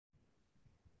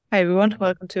Hi everyone,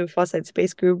 welcome to Foresight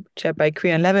Space Group, chaired by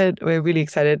Krian Levitt. We're really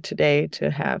excited today to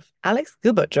have Alex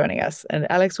Gilbert joining us, and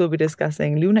Alex will be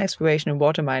discussing lunar exploration and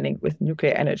water mining with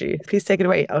nuclear energy. Please take it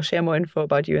away. I'll share more info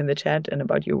about you in the chat and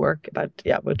about your work, but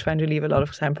yeah, we're trying to leave a lot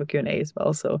of time for Q&A as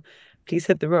well, so please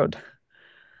hit the road.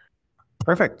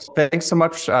 Perfect. Thanks so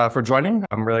much for joining.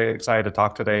 I'm really excited to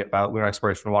talk today about lunar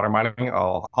exploration and water mining.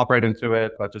 I'll hop right into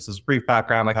it, but just as a brief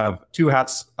background, I have two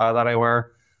hats that I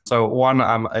wear. So one,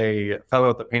 I'm a fellow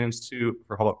at the Payne Institute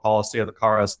for Public Policy at the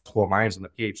Colorado School of Mines and a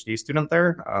PhD student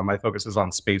there. My focus is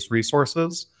on space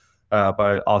resources,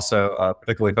 but also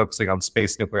particularly focusing on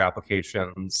space nuclear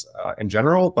applications in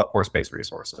general, but for space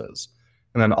resources.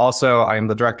 And then also, I'm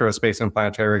the director of space and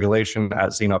planetary regulation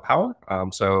at Zeno Power.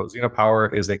 So Zeno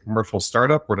Power is a commercial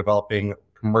startup. We're developing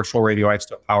commercial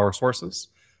radioisotope power sources,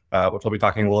 which we'll be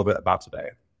talking a little bit about today.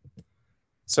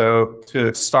 So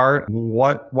to start,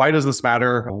 why does this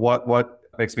matter? What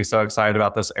makes me so excited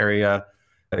about this area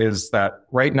is that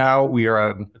right now we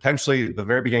are at potentially the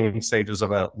very beginning stages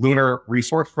of a lunar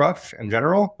resource rush in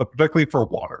general, but particularly for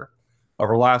water.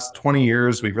 Over the last 20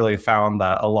 years, we've really found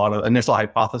that a lot of initial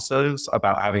hypotheses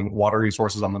about having water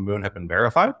resources on the moon have been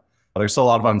verified. There's still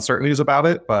a lot of uncertainties about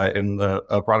it, but in the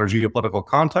broader geopolitical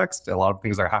context, a lot of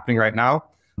things are happening right now.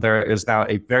 There is now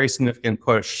a very significant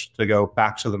push to go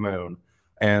back to the moon.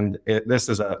 And this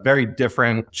is a very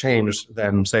different change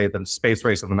than, say, the space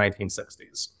race of the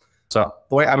 1960s. So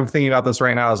the way I'm thinking about this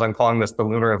right now is I'm calling this the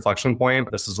lunar inflection point.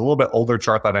 This is a little bit older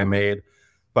chart that I made,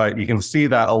 but you can see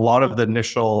that a lot of the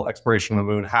initial exploration of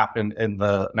the moon happened in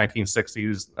the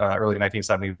 1960s, early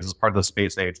 1970s as part of the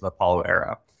space age, the Apollo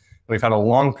era. And we've had a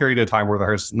long period of time where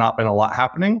there's not been a lot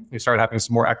happening. We started having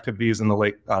some more activities in the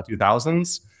late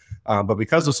 2000s. But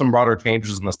because of some broader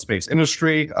changes in the space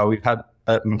industry, we've had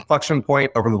an inflection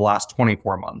point over the last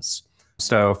 24 months.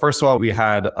 So first of all, we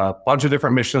had a bunch of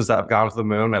different missions that have gone to the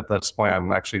moon. At this point,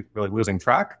 I'm actually really losing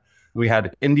track. We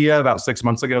had India about 6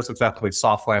 months ago successfully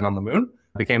soft land on the moon.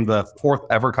 Became the fourth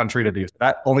ever country to do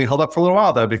that. Only held up for a little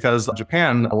while though, because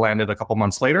Japan landed a couple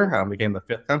months later, became the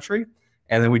fifth country.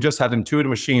 And then we just had Intuitive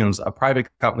Machines, a private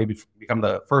company, become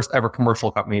the first ever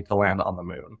commercial company to land on the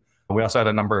moon. We also had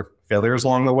a number of failures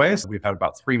along the way. So we've had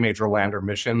about 3 major lander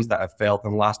missions that have failed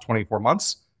in the last 24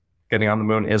 months. Getting on the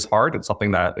moon is hard. It's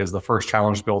something that is the first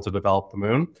challenge to be able to develop the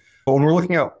moon. But when we're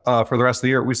looking at for the rest of the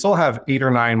year, we still have 8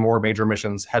 or 9 more major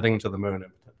missions heading to the moon,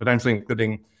 potentially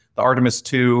including the Artemis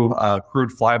 2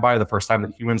 crewed flyby, the first time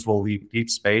that humans will leave deep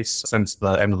space since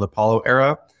the end of the Apollo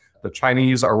era. The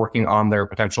Chinese are working on their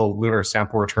potential lunar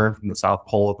sample return from the south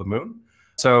pole of the moon.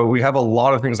 So we have a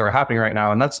lot of things that are happening right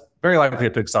now, and that's very likely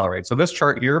to accelerate. So this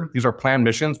chart here, these are planned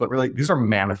missions, but really these are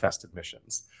manifested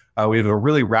missions. We have a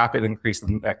really rapid increase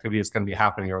in activity that's going to be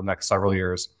happening over the next several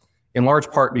years, in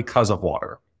large part because of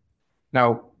water.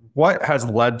 Now, what has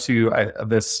led to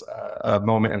this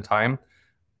moment in time?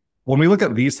 When we look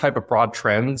at these type of broad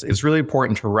trends, it's really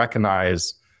important to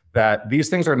recognize that these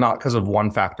things are not because of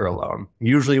one factor alone.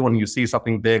 Usually when you see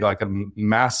something big, like a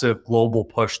massive global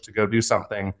push to go do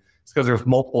something, it's because there's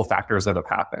multiple factors that have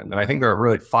happened. And I think there are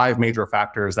really 5 major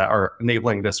factors that are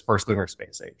enabling this first lunar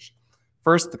space age.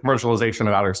 First, the commercialization of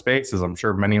outer space, as I'm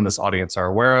sure many in this audience are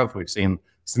aware of. We've seen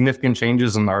significant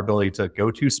changes in our ability to go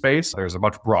to space. There's a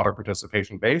much broader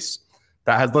participation base.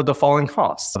 That has led to falling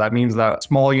costs. So that means that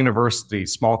small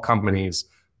universities, small companies,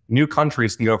 new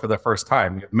countries can go for the first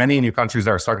time. We have many new countries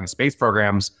that are starting space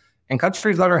programs and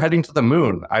countries that are heading to the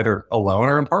moon, either alone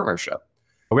or in partnership.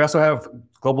 We also have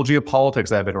global geopolitics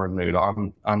that have been renewed.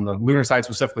 On the lunar side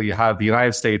specifically, you have the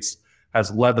United States has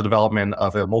led the development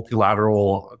of a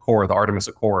multilateral accord, the Artemis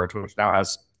Accord, which now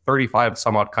has 35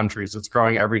 some odd countries. It's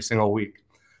growing every single week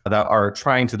that are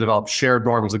trying to develop shared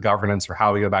norms of governance for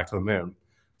how we go back to the moon.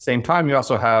 Same time, you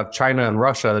also have China and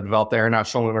Russia that developed the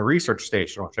International Lunar Research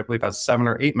Station, which I believe has 7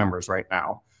 or 8 members right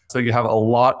now. So you have a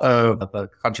lot of the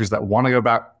countries that want to go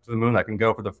back to the moon that can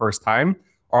go for the first time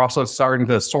are also starting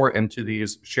to sort into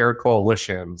these shared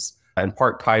coalitions, in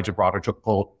part tied to broader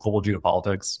global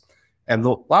geopolitics. And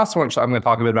the last one, which I'm going to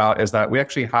talk a bit about, is that we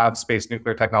actually have space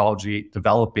nuclear technology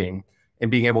developing and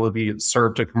being able to be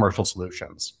served to commercial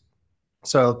solutions.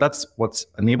 So that's what's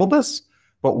enabled this.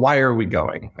 But why are we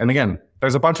going? And again,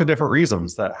 there's a bunch of different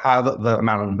reasons that have the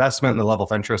amount of investment and the level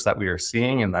of interest that we are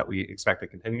seeing and that we expect to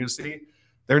continue to see.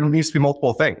 There needs to be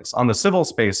multiple things. On the civil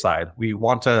space side, we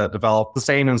want to develop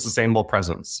sustained and sustainable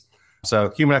presence.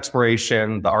 So human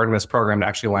exploration, the Artemis program to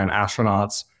actually land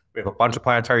astronauts. We have a bunch of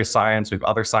planetary science. We have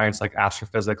other science like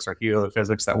astrophysics or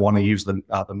heliophysics that want to use the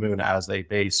moon as a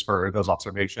base for those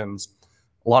observations.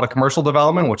 A lot of commercial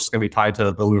development, which is going to be tied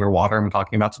to the lunar water I'm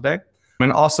talking about today.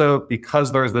 And also,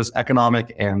 because there's this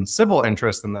economic and civil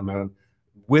interest in the moon,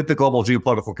 with the global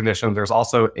geopolitical conditions, there's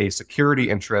also a security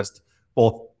interest,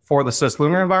 both for the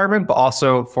cislunar environment, but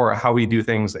also for how we do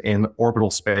things in orbital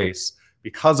space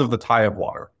because of the tie of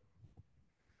water.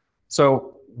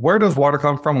 So where does water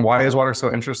come from? Why is water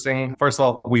so interesting? First of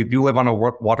all, we do live on a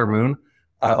water moon,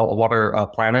 a water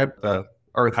planet. The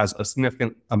Earth has a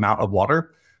significant amount of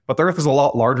water, but the Earth is a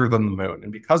lot larger than the moon.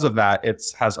 And because of that, it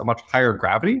has a much higher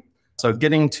gravity. So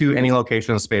getting to any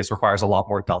location in space requires a lot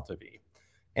more delta V.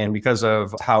 And because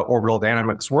of how orbital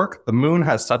dynamics work, the moon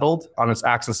has settled on its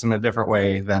axis in a different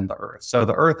way than the Earth. So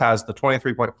the Earth has the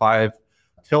 23.5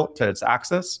 tilt to its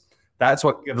axis. That's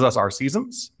what gives us our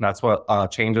seasons. That's what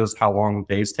changes how long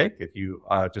days take. If you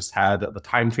just had the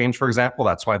time change, for example,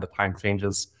 that's why the time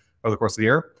changes over the course of the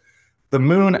year. The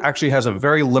moon actually has a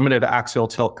very limited axial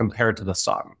tilt compared to the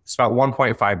sun. It's about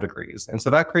 1.5 degrees. And so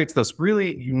that creates this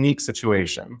really unique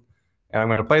situation. And I'm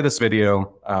going to play this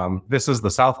video. This is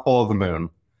the south pole of the moon.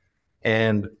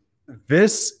 And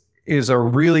this is a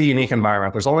really unique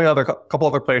environment. There's only a couple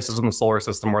other places in the solar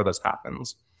system where this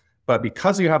happens. But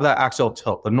because you have that axial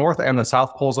tilt, the north and the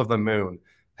south poles of the moon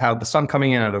have the sun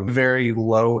coming in at a very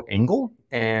low angle.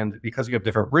 And because you have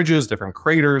different ridges, different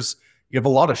craters, you have a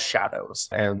lot of shadows.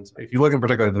 And if you look in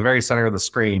particular at the very center of the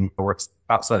screen, where it's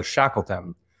outside of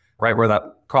Shackleton, right where that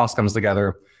cross comes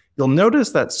together, you'll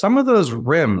notice that some of those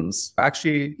rims,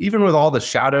 actually, even with all the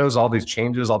shadows, all these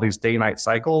changes, all these day-night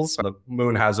cycles, the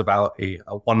moon has about a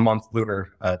 1-month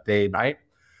lunar day-night,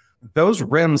 those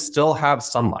rims still have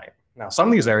sunlight. Now, some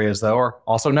of these areas, though, are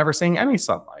also never seeing any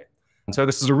sunlight. And so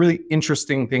this is a really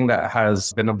interesting thing that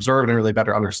has been observed and really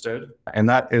better understood. And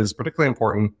that is particularly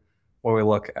important when we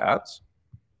look at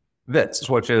this,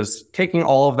 which is taking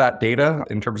all of that data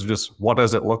in terms of just what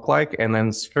does it look like, and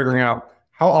then figuring out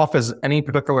how off is any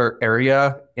particular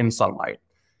area in sunlight.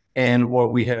 And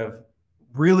what we have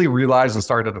really realized and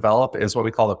started to develop is what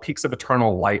we call the peaks of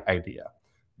eternal light idea.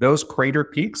 Those crater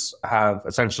peaks have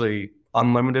essentially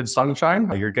unlimited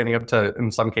sunshine. You're getting up to,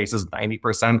 in some cases,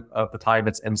 90% of the time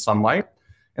it's in sunlight.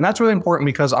 And that's really important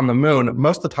because on the moon,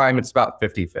 most of the time it's about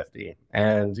 50-50.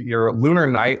 And your lunar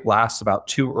night lasts about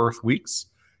 2 Earth weeks.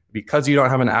 Because you don't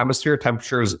have an atmosphere,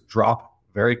 temperatures drop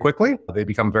very quickly. They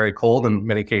become very cold, in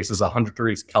many cases 100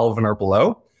 degrees Kelvin or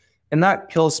below. And that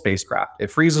kills spacecraft.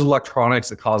 It freezes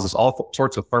electronics. It causes all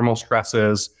sorts of thermal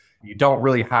stresses. You don't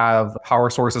really have power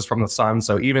sources from the sun.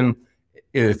 So even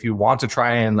if you want to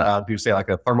try and do, say, like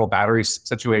a thermal battery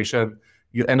situation,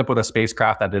 you end up with a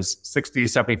spacecraft that is 60,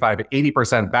 75,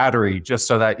 80% battery just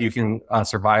so that you can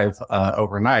survive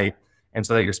overnight and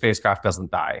so that your spacecraft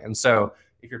doesn't die. And so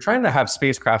if you're trying to have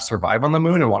spacecraft survive on the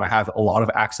moon and want to have a lot of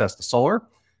access to solar,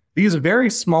 these very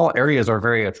small areas are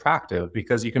very attractive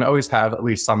because you can always have at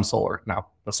least some solar. Now,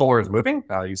 the solar is moving.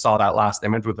 You saw that last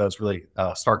image with those really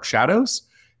stark shadows.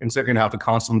 And so you're going to have to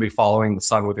constantly be following the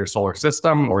sun with your solar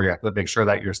system, or you have to make sure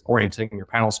that you're orienting your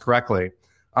panels correctly.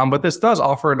 But this does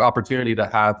offer an opportunity to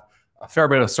have a fair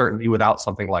bit of certainty without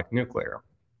something like nuclear.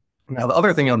 Now, the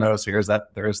other thing you'll notice here is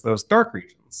that there's those dark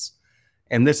regions.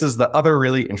 And this is the other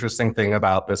really interesting thing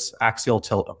about this axial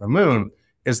tilt of the moon,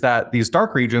 is that these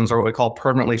dark regions are what we call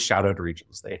permanently shadowed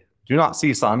regions. They do not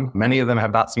see sun. Many of them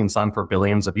have not seen sun for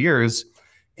billions of years.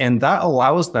 And that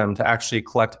allows them to actually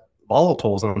collect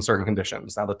volatiles in certain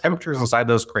conditions. Now, the temperatures inside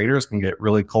those craters can get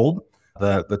really cold.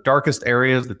 The darkest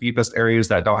areas, the deepest areas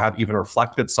that don't have even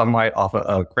reflected sunlight off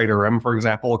a crater rim, for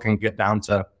example, can get down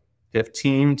to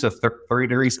 15 to 30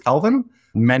 degrees Kelvin.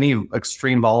 Many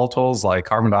extreme volatiles like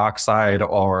carbon dioxide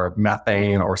or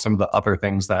methane or some of the other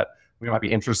things that we might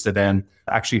be interested in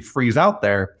actually freeze out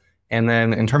there. And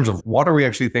then in terms of water, we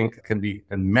actually think can be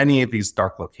in many of these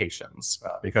dark locations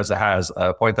because it has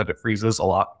a point that it freezes a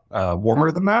lot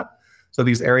warmer than that. So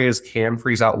these areas can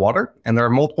freeze out water. And there are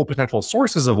multiple potential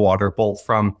sources of water, both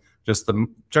from just the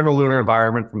general lunar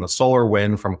environment, from the solar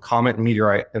wind, from comet and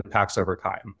meteorite impacts over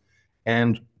time.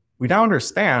 And we now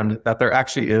understand that there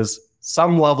actually is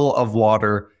some level of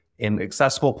water in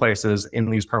accessible places in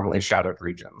these permanently shadowed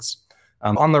regions.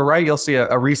 On the right, you'll see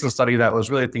a recent study that was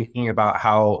really thinking about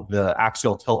how the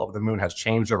axial tilt of the moon has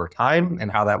changed over time and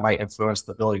how that might influence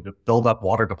the ability to build up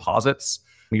water deposits.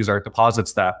 These are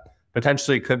deposits that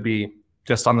potentially could be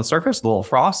just on the surface, a little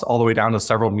frost, all the way down to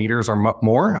several meters or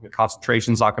more. The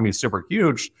concentration's not going to be super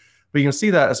huge, but you can see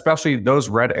that especially those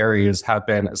red areas have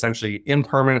been essentially in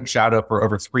permanent shadow for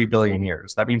over 3 billion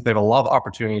years. That means they have a lot of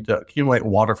opportunity to accumulate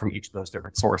water from each of those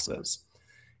different sources.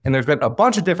 And there's been a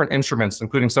bunch of different instruments,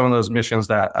 including some of those missions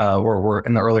that were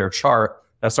in the earlier chart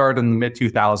that started in the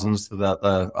mid-2000s to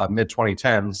the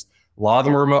mid-2010s. A lot of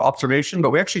them were remote observation,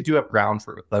 but we actually do have ground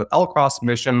truth. The LCROSS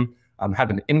mission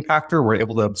had an impactor. We're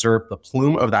able to observe the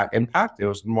plume of that impact. It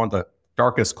was one of the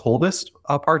darkest, coldest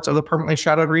parts of the permanently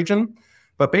shadowed region.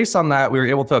 But based on that, we were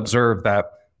able to observe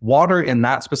that water in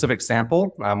that specific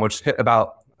sample, which hit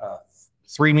about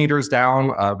 3 meters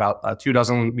down, about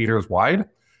 24 meters wide,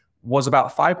 was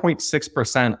about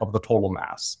 5.6% of the total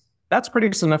mass. That's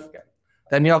pretty significant.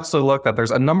 Then you also look that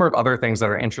there's a number of other things that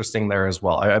are interesting there as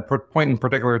well. I point in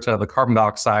particular to the carbon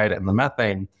dioxide and the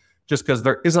methane, just because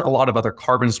there isn't a lot of other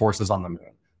carbon sources on the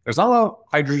moon. There's not a lot of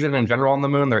hydrogen in general on the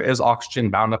moon. There is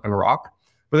oxygen bound up in rock.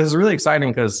 But this is really exciting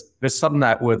because this is something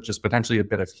that with just potentially a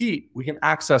bit of heat, we can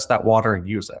access that water and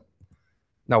use it.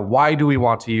 Now, why do we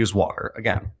want to use water?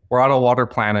 Again, we're on a water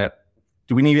planet.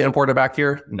 Do we need to import it back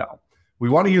here? No. We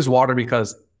want to use water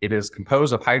because it is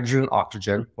composed of hydrogen and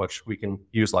oxygen, which we can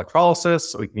use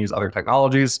electrolysis, so we can use other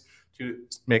technologies to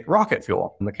make rocket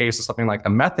fuel. In the case of something like a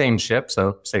methane ship,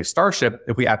 so say Starship,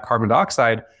 if we add carbon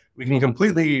dioxide, we can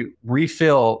completely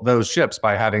refill those ships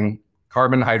by having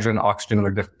carbon, hydrogen, oxygen, and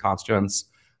their different constituents,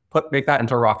 make that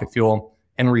into rocket fuel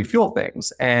and refuel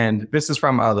things. And this is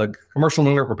from the commercial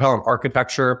lunar propellant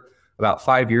architecture about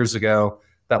 5 years ago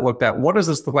that looked at what does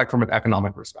this look like from an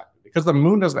economic perspective? Because the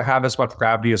moon doesn't have as much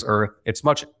gravity as Earth, it's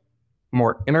much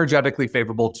more energetically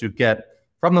favorable to get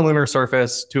from the lunar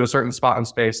surface to a certain spot in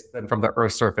space than from the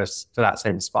Earth's surface to that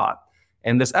same spot.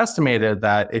 And this estimated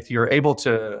that if you're able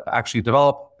to actually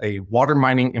develop a water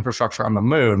mining infrastructure on the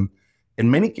moon, in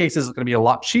many cases, it's going to be a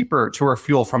lot cheaper to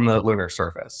refuel from the lunar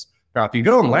surface. Now, if you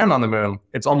go and land on the moon,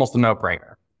 it's almost a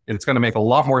no-brainer. It's going to make a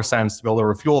lot more sense to be able to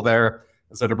refuel there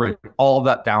instead of bringing all of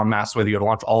that down mass with you and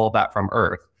launch all of that from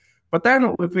Earth. But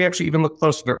then if we actually even look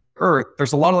closer to Earth,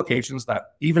 there's a lot of locations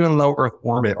that even in low Earth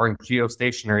orbit or in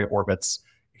geostationary orbits,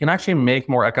 it can actually make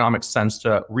more economic sense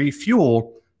to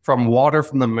refuel from water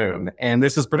from the moon. And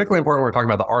this is particularly important when we're talking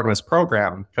about the Artemis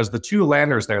program, because the 2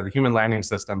 landers there, the human landing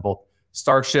system, both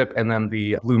Starship and then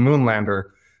the Blue Moon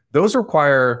lander, those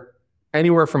require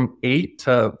anywhere from 8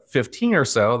 to 15 or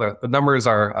so, the numbers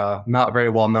are not very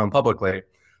well known publicly,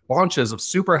 launches of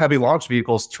super heavy launch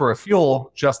vehicles to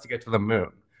refuel just to get to the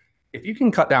moon. If you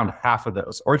can cut down half of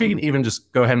those, or if you can even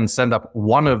just go ahead and send up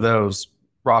one of those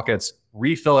rockets,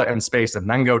 refill it in space, and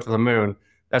then go to the moon,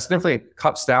 that significantly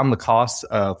cuts down the cost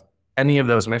of any of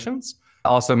those missions. It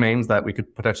also means that we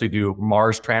could potentially do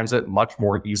Mars transit much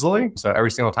more easily. So every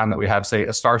single time that we have, say,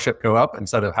 a Starship go up,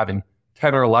 instead of having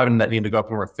 10 or 11 that need to go up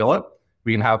and refill it,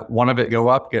 we can have one of it go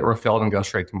up, get refilled, and go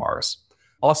straight to Mars.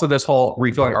 Also, this whole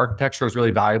refilling architecture is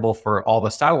really valuable for all the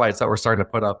satellites that we're starting to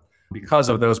put up because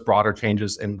of those broader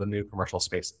changes in the new commercial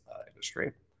space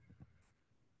industry.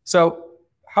 So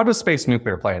how does space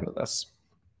nuclear play into this?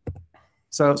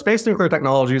 So space nuclear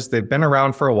technologies, they've been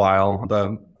around for a while.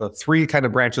 The 3 kind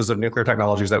of branches of nuclear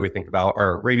technologies that we think about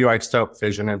are radioisotope,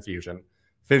 fission, and fusion.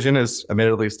 Fission is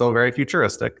admittedly still very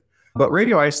futuristic, but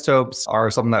radioisotopes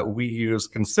are something that we use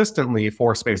consistently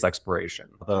for space exploration.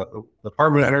 The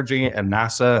Department of Energy and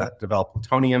NASA developed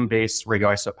plutonium-based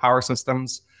radioisotope power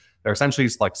systems. They're essentially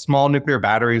like small nuclear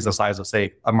batteries the size of,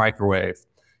 say, a microwave.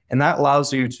 And that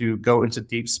allows you to go into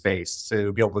deep space,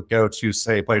 to be able to go to,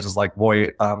 say, places like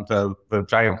the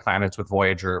giant planets with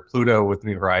Voyager, Pluto with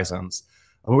New Horizons.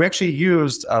 We actually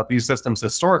used these systems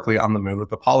historically on the moon with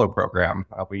the Apollo program.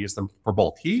 We used them for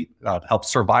both heat, to help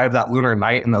survive that lunar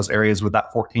night in those areas with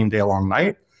that 14-day-long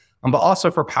night, but also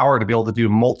for power to be able to do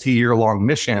multi-year-long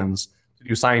missions to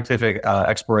do scientific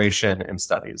exploration and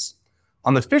studies.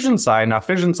 On the fission side, now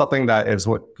fission is something that is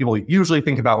what people usually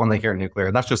think about when they hear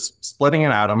nuclear. That's just splitting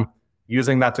an atom,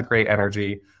 using that to create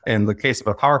energy. In the case of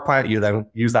a power plant, you then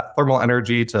use that thermal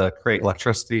energy to create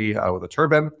electricity with a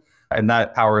turbine. And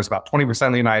that power is about 20%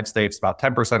 of the United States, about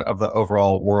 10% of the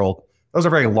overall world. Those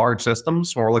are very large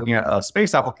systems. When we're looking at a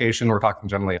space application, we're talking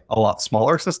generally a lot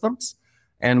smaller systems.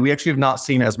 And we actually have not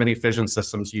seen as many fission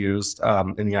systems used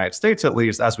in the United States, at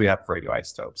least, as we have for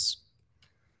radioisotopes.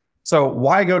 So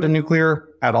why go to nuclear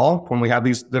at all when we have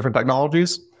these different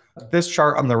technologies? This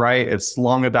chart on the right, it's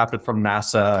long adapted from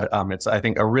NASA. It's, I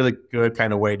think, a really good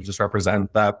kind of way to just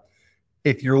represent that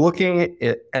if you're looking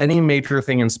at any major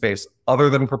thing in space other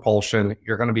than propulsion,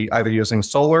 you're going to be either using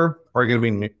solar or you're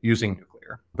going to be using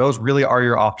nuclear. Those really are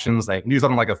your options. They can use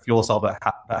them like a fuel cell that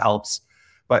helps.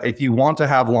 But if you want to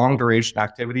have long duration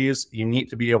activities, you need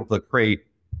to be able to create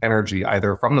energy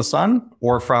either from the sun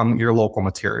or from your local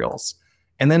materials.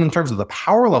 And then in terms of the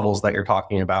power levels that you're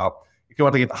talking about, if you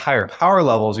want to get the higher power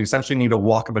levels, you essentially need to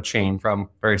walk up a chain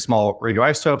from very small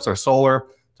radioisotopes or solar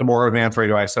to more advanced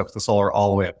radioisotopes to solar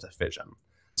all the way up to fission.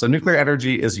 So nuclear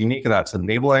energy is unique in that it's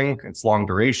enabling, it's long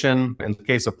duration. In the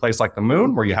case of a place like the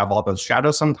moon, where you have all those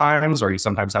shadows sometimes, or you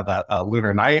sometimes have that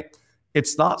lunar night,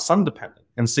 it's not sun dependent.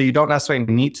 And so you don't necessarily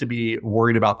need to be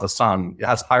worried about the sun. It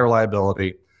has high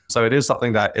reliability. So it is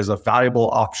something that is a valuable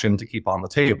option to keep on the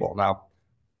table. Now,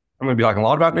 I'm going to be talking a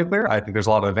lot about nuclear. I think there's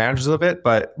a lot of advantages of it,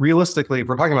 but realistically, if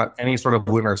we're talking about any sort of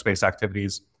lunar space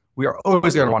activities, we are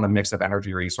always going to want a mix of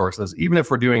energy resources. Even if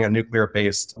we're doing a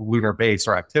nuclear-based lunar base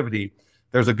or activity,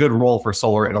 there's a good role for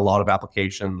solar in a lot of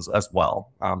applications as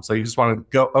well. So you just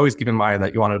want to always keep in mind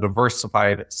that you want a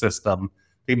diversified system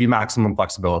to give you maximum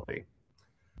flexibility.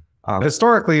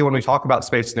 Historically, when we talk about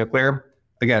space nuclear,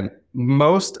 again,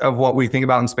 most of what we think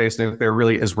about in space nuclear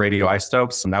really is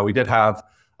radioisotopes. Now, we did have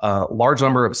a large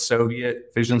number of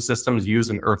Soviet fission systems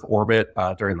used in Earth orbit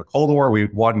during the Cold War. We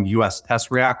had one US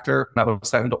test reactor that was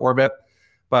sent into orbit.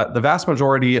 But the vast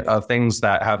majority of things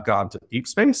that have gone to deep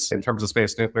space in terms of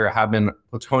space nuclear have been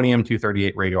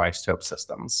plutonium-238 radioisotope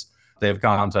systems. They've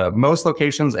gone to most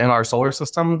locations in our solar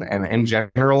system. And in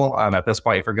general, at this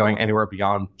point, if you're going anywhere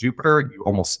beyond Jupiter, you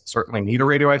almost certainly need a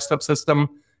radioisotope system.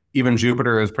 Even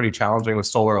Jupiter is pretty challenging with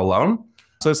solar alone.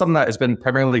 So it's something that has been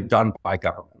primarily done by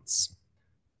governments.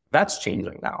 That's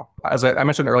changing now. As I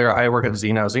mentioned earlier, I work at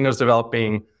Zeno. Zeno's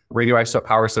developing radioisotope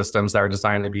power systems that are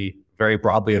designed to be very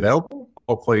broadly available,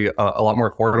 hopefully a lot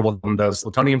more affordable than those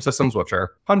plutonium systems, which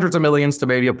are hundreds of millions to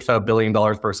maybe up to $1 billion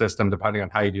per system, depending on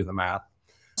how you do the math.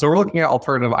 So we're looking at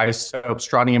alternative isotopes,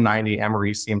 strontium-90,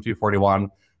 americium-241,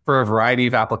 for a variety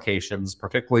of applications,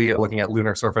 particularly looking at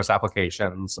lunar surface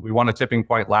applications. We won a tipping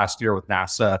point last year with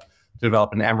NASA to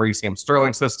develop an americium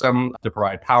Stirling system to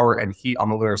provide power and heat on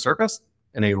the lunar surface,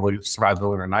 enable you to survive the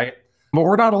lunar night. But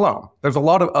we're not alone. There's a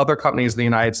lot of other companies in the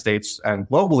United States and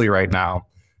globally right now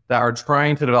that are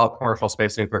trying to develop commercial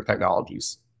space nuclear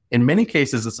technologies. In many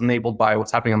cases, it's enabled by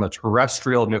what's happening on the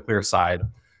terrestrial nuclear side,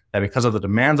 that because of the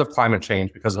demands of climate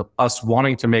change, because of us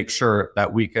wanting to make sure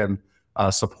that we can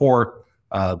support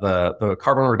the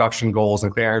carbon reduction goals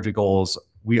and clean energy goals,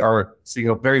 we are seeing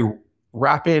a very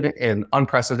rapid and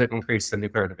unprecedented increase in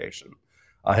nuclear innovation.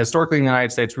 Historically, in the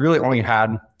United States, we really only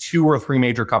had 2 or 3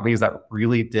 major companies that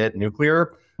really did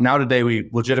nuclear. Now today, we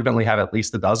legitimately have at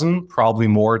least a dozen, probably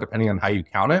more, depending on how you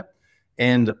count it.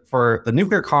 And for the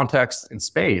nuclear context in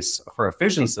space, for a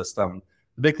fission system,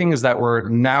 the big thing is that we're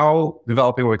now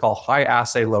developing what we call high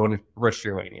assay, low enriched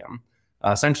uranium.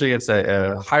 Essentially, it's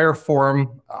a higher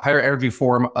energy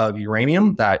form of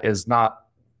uranium that is not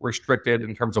restricted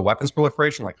in terms of weapons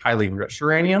proliferation, like highly enriched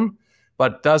uranium,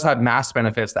 but does have mass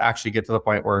benefits that actually get to the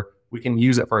point where we can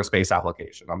use it for a space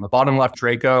application. On the bottom left,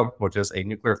 Draco, which is a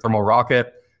nuclear thermal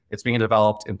rocket. It's being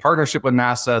developed in partnership with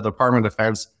NASA, the Department of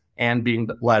Defense, and being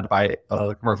led by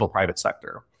the commercial private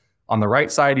sector. On the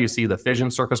right side, you see the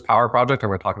Fission Surface Power Project, and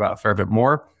we're going to talk about a fair bit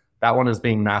more. That one is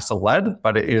being NASA-led,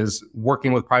 but it is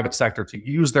working with private sector to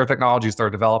use their technologies they're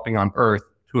developing on Earth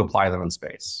to apply them in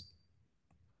space.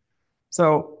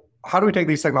 So how do we take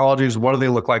these technologies? What do they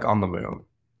look like on the moon?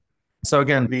 So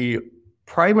again, the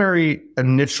primary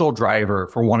initial driver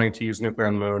for wanting to use nuclear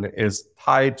on the moon is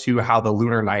tied to how the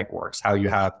lunar night works, how you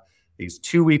have these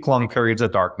 2-week-long periods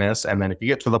of darkness, and then if you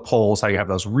get to the poles, how you have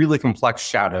those really complex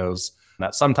shadows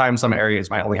that sometimes some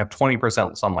areas might only have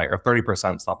 20% sunlight or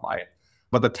 30% sunlight.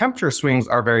 But the temperature swings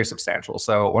are very substantial.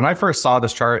 So when I first saw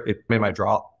this chart, it made my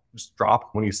jaw just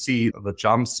drop. When you see the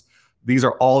jumps, these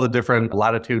are all the different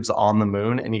latitudes on the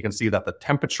moon, and you can see that the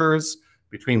temperatures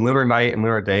between lunar night and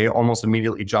lunar day almost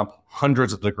immediately jump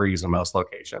hundreds of degrees in most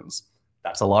locations.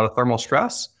 That's a lot of thermal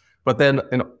stress. But then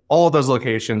in all of those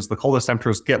locations, the coldest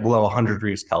temperatures get below 100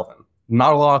 degrees Kelvin.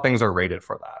 Not a lot of things are rated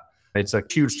for that. It's a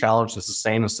huge challenge to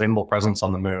sustain a sustainable presence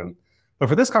on the moon. But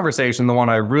for this conversation, the one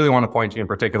I really want to point to in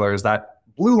particular is that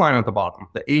blue line at the bottom,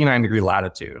 the 89-degree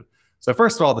latitude. So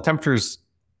first of all, the temperatures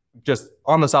just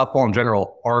on the South Pole in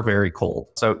general are very cold.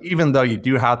 So even though you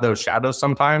do have those shadows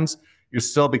sometimes, you're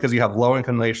still, because you have low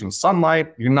inclination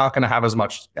sunlight, you're not going to have as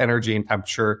much energy and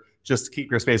temperature just to keep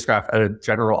your spacecraft at a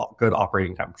general good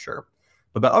operating temperature.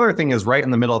 But the other thing is right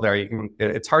in the middle there,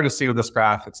 it's hard to see with this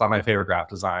graph. It's not my favorite graph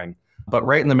design. But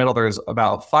right in the middle, there's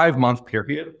about a 5-month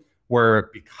period where,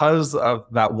 because of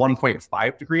that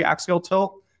 1.5 degree axial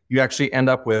tilt, you actually end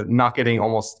up with not getting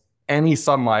almost any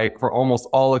sunlight for almost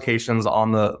all locations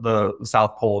on the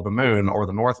South Pole of the moon or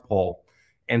the North Pole.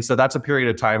 And so that's a period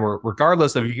of time where,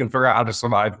 regardless if you can figure out how to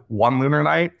survive one lunar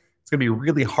night, it's going to be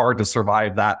really hard to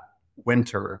survive that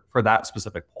winter for that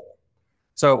specific pole.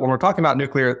 So when we're talking about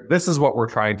nuclear, this is what we're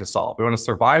trying to solve. We want to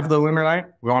survive the lunar night.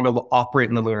 We want to be able to operate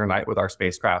in the lunar night with our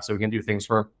spacecraft so we can do things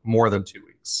for more than 2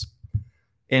 weeks.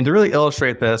 And to really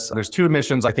illustrate this, there's 2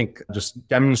 missions I think just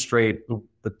demonstrate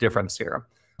the difference here.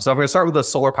 So I'm going to start with a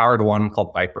solar-powered one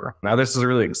called Viper. Now, this is a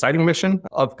really exciting mission.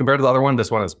 Compared to the other one,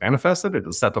 this one is manifested. It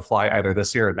is set to fly either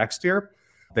this year or next year.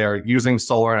 They're using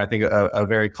solar in, I think, a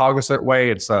very cognizant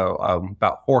way. It's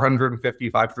about $450,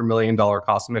 $500 million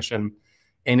cost mission.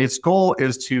 And its goal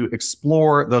is to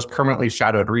explore those permanently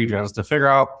shadowed regions to figure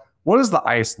out, what does the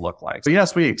ice look like? So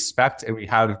yes, we expect and we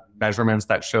have measurements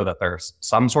that show that there's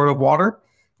some sort of water.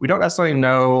 We don't necessarily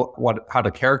know how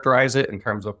to characterize it in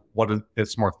terms of what is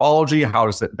its morphology, how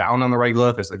is it bound on the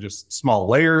regolith? Is it just small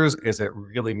layers? Is it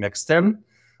really mixed in?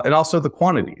 And also the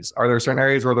quantities. Are there certain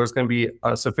areas where there's going to be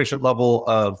a sufficient level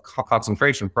of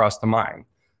concentration for us to mine?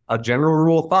 A general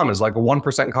rule of thumb is like a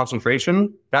 1%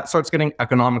 concentration. That starts getting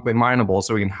economically mineable,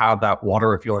 so we can have that water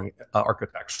refueling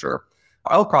architecture.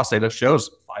 Oil cross data shows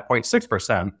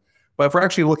 5.6%. But if we're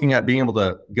actually looking at being able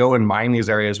to go and mine these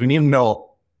areas, we need to know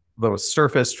the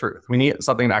surface truth. We need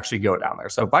something to actually go down there.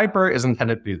 So Viper is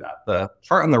intended to do that. The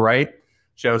chart on the right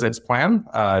shows its plan.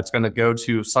 It's going to go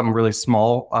to some really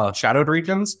small shadowed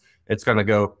regions. It's going to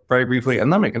go very briefly,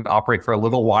 and then it can operate for a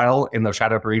little while in the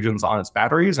shadowed regions on its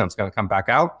batteries, and it's going to come back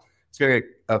out. It's going to get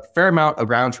a fair amount of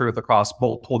ground truth across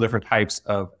multiple different types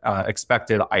of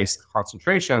expected ice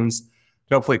concentrations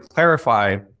to hopefully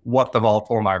clarify what the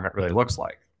volatile environment really looks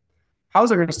like. How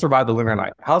is it going to survive the lunar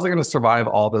night? How is it going to survive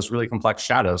all those really complex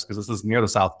shadows? Because this is near the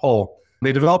South Pole.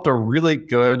 They developed a really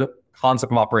good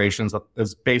concept of operations that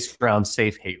is based around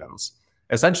safe havens.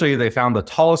 Essentially, they found the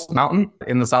tallest mountain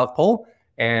in the South Pole,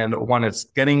 and when it's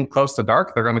getting close to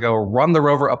dark, they're going to go run the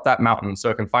rover up that mountain so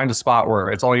it can find a spot where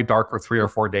it's only dark for 3 or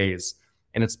 4 days,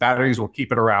 and its batteries will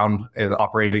keep it around and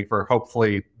operating for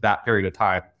hopefully that period of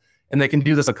time. And they can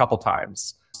do this a couple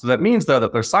times. So that means, though,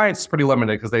 that their science is pretty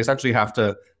limited because they essentially have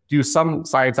to do some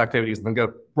science activities and then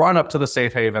go run up to the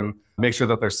safe haven, make sure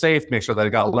that they're safe, make sure that they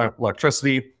got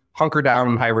electricity, hunker down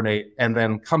and hibernate, and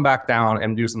then come back down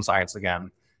and do some science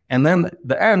again. And then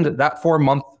the end, that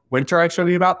 4-month winter I showed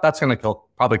you about, that's going to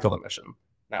probably kill the mission.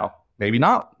 Now, maybe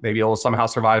not. Maybe it'll somehow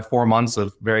survive 4 months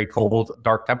of very cold,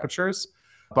 dark temperatures.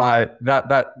 But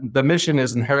the mission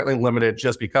is inherently limited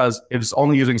just because it's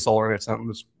only using solar and it's in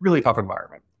this really tough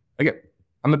environment. Again,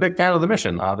 I'm a big fan of the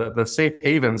mission. The safe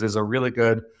havens is a really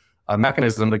good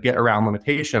mechanism to get around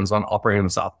limitations on operating in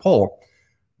the South Pole.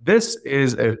 This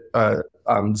is a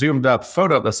zoomed up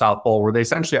photo of the South Pole where they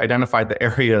essentially identified the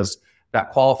areas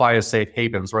that qualify as safe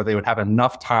havens, where they would have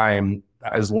enough time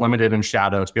that is limited in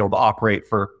shadow to be able to operate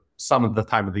for some of the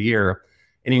time of the year.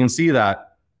 And you can see that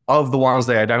of the ones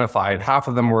they identified, half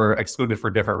of them were excluded for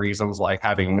different reasons, like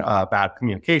having bad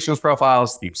communications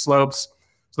profiles, steep slopes.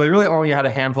 So they really only had a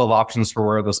handful of options for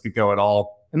where this could go at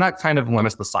all. And that kind of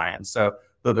limits the science. So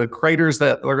the craters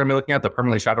that we're going to be looking at, the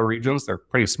permanently shadowed regions, they're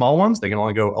pretty small ones. They can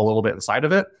only go a little bit inside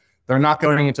of it. They're not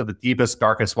going into the deepest,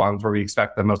 darkest ones where we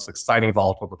expect the most exciting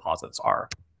volatile deposits are.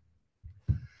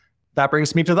 That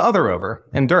brings me to the other rover,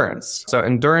 Endurance. So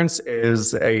Endurance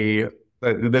is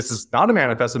this is not a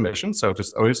manifested mission. So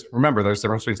just always remember there's a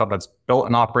difference between something that's built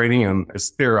and operating and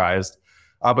is theorized.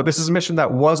 But this is a mission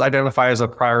that was identified as a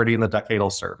priority in the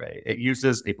decadal survey. It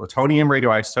uses a plutonium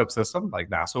radioisotope system like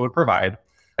NASA would provide.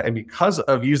 And because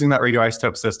of using that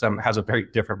radioisotope system, it has a very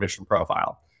different mission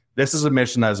profile. This is a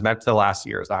mission that is meant to last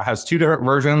years. It has 2 different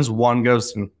versions. One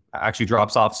goes and actually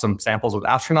drops off some samples with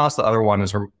astronauts. The other one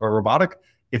is robotic.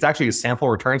 It's actually a sample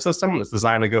return system. It's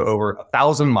designed to go over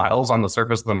 1,000 miles on the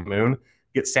surface of the moon,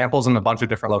 get samples in a bunch of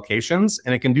different locations.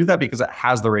 And it can do that because it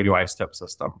has the radioisotope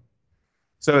system.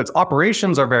 So its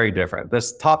operations are very different.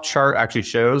 This top chart actually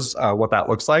shows what that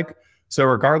looks like. So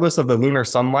regardless of the lunar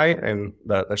sunlight and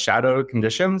the shadow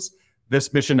conditions,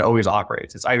 this mission always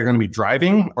operates. It's either going to be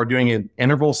driving or doing an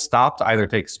interval stop to either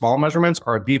take small measurements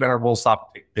or a deep interval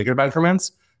stop to take bigger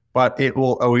measurements, but it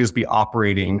will always be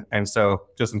operating. And so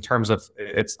just in terms of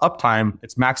its uptime,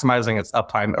 it's maximizing its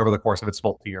uptime over the course of its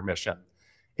multi-year mission.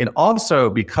 And also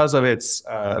because of its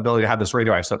ability to have this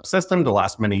radioisotope system to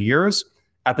last many years,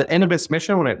 at the end of its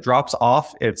mission, when it drops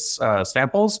off its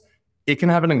samples, it can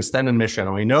have an extended mission.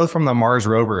 And we know from the Mars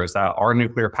rovers that are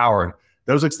nuclear powered,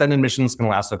 those extended missions can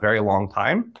last a very long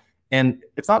time. And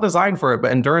it's not designed for it,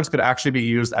 but Endurance could actually be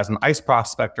used as an ice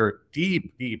prospector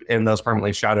deep, deep in those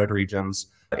permanently shadowed regions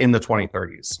in the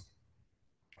 2030s.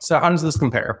 So how does this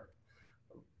compare?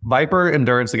 Viper,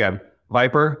 Endurance again.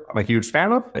 Viper, I'm a huge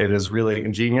fan of. It is really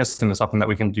ingenious and it's something that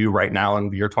we can do right now in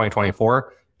the year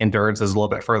 2024. Endurance is a little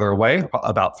bit further away,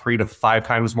 about 3 to 5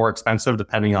 times more expensive,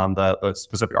 depending on the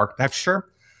specific architecture.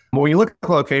 But when you look at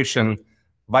the location,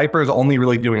 Viper is only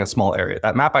really doing a small area.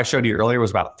 That map I showed you earlier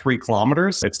was about 3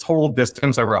 kilometers. Its total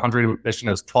distance over 100 mission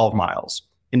is 12 miles.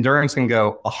 Endurance can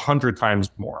go 100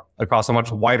 times more across a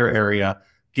much wider area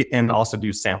and also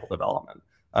do sample development.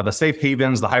 The safe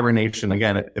havens, the hibernation,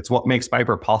 again, it's what makes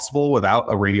Viper possible without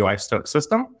a radioisotope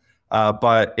system.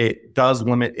 But it does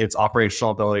limit its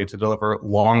operational ability to deliver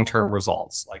long-term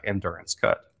results like Endurance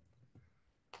could.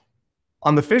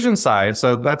 On the fission side,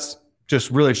 so that's just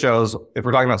really shows if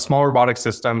we're talking about small robotic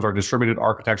systems or distributed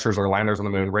architectures or landers on the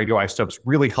moon, radioisotopes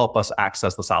really help us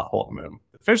access the south pole of the moon.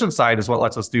 The fission side is what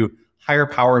lets us do higher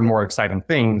power and more exciting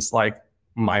things like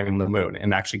mining the moon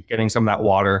and actually getting some of that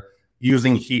water,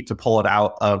 using heat to pull it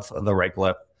out of the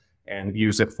regolith and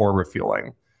use it for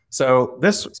refueling. So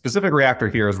this specific reactor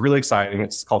here is really exciting.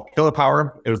 It's called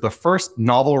Power. It was the first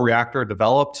novel reactor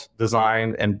developed,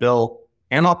 designed, and built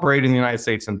and operated in the United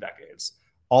States in decades.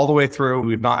 All the way through,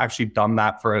 we've not actually done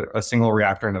that for a single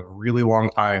reactor in a really long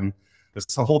time.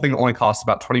 This whole thing only cost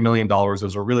about $20 million. It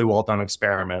was a really well done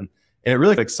experiment. And it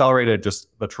really accelerated just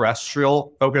the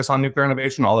terrestrial focus on nuclear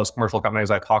innovation, all those commercial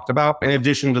companies I talked about, in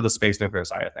addition to the space nuclear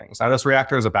side of things. Now, this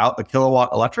reactor is about a kilowatt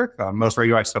electric. Most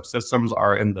radioisotope systems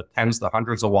are in the tens to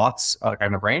hundreds of watts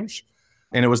kind of range.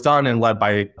 And it was done and led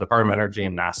by the Department of Energy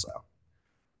and NASA.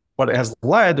 But it has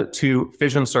led to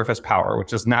fission surface power,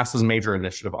 which is NASA's major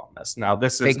initiative on this. Now,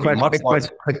 this is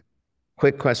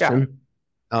quick question,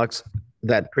 yeah. Alex.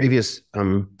 That previous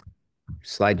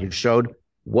slide you showed,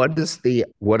 what is the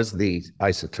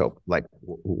isotope like?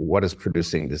 What is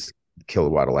producing this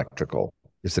kilowatt electrical?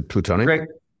 Is it plutonium?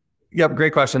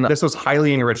 Great question. This was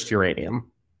highly enriched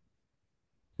uranium.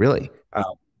 Really?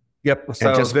 Yep.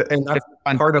 So and that's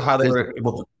part of how they were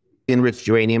able to enriched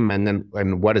uranium,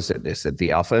 and what is it? Is it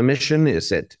the alpha emission?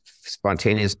 Is it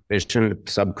spontaneous fission,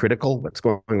 subcritical? What's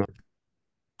going on?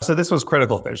 So this was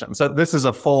critical fission. So this is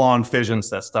a full-on fission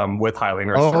system with highly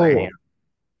enriched uranium.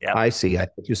 Yeah, I see. I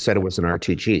think you said it was an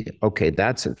RTG. Okay,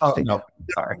 that's interesting. Oh, no,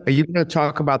 sorry. Are you going to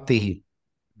talk about the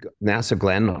NASA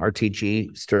Glenn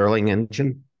RTG Stirling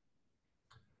engine?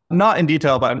 Not in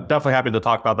detail, but I'm definitely happy to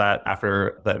talk about that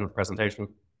after the presentation.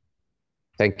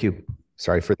 Thank you.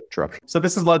 Sorry for the interruption. So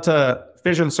this has led to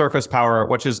fission surface power,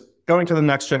 which is going to the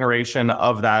next generation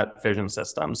of that fission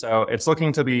system. So it's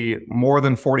looking to be more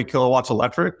than 40 kilowatts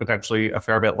electric, potentially a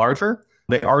fair bit larger.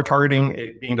 They are targeting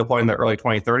it being deployed in the early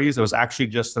 2030s. It was actually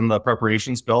just in the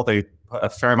appropriations bill. They put a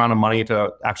fair amount of money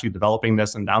to actually developing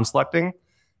this and down selecting.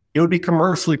 It would be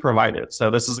commercially provided.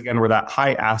 So this is, again, where that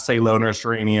high assay low enriched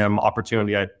uranium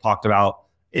opportunity I talked about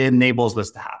enables this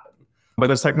to happen. But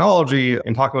this technology,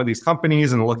 in talking with these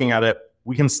companies and looking at it,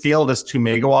 we can scale this to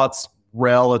megawatts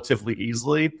relatively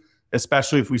easily,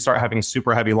 especially if we start having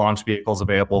super heavy launch vehicles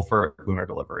available for lunar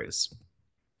deliveries.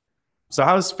 So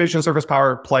how does fission surface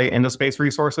power play into space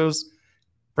resources?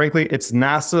 Frankly, it's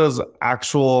NASA's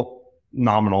actual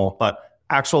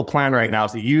plan right now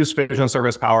to use fission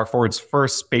surface power for its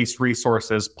first space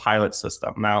resources pilot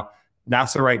system. Now,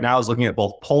 NASA right now is looking at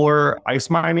both polar ice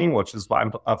mining, which is what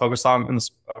I'm focused on in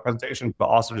this presentation, but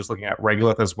also just looking at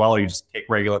regolith as well. You just take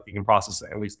regolith, you can process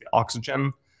at least the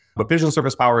oxygen. But fission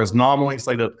surface power is nominally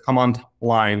slated to come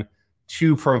online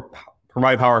to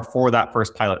provide power for that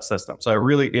first pilot system. So it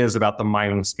really is about the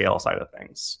mining scale side of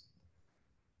things.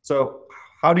 So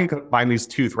how do you combine these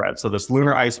two threads? So this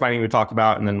lunar ice mining we talked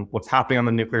about, and then what's happening on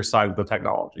the nuclear side of the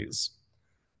technologies.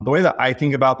 The way that I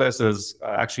think about this is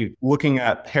actually looking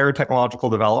at paired technological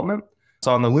development.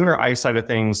 So on the lunar ice side of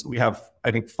things, we have,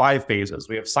 I think, 5 phases.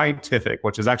 We have scientific,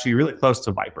 which is actually really close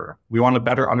to Viper. We want to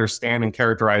better understand and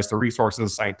characterize the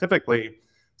resources scientifically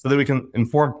so that we can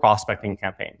inform prospecting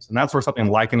campaigns. And that's where something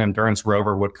like an Endurance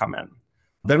rover would come in.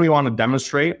 Then we want to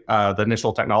demonstrate the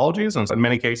initial technologies. And so in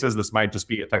many cases, this might just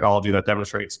be a technology that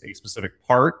demonstrates a specific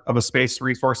part of a space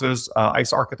resources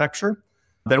ice architecture.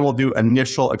 Then we'll do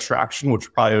initial extraction,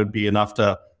 which probably would be enough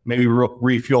to maybe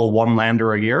refuel 1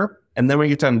 lander a year. And then we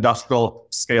get to industrial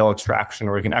scale extraction,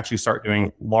 where we can actually start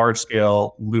doing large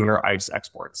scale lunar ice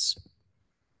exports.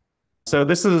 So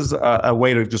this is a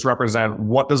way to just represent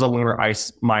what does a lunar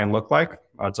ice mine look like.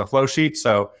 It's a flow sheet.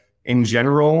 So in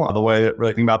general, the way to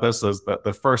really think about this is that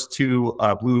the first 2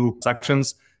 blue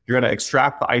sections, you're going to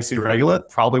extract the icy regolith,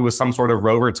 probably with some sort of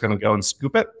rover. It's going to go and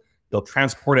scoop it. They'll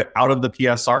transport it out of the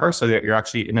PSR so that you're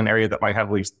actually in an area that might have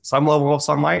at least some level of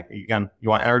sunlight. Again, you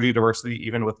want energy diversity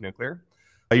even with nuclear.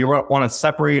 You want to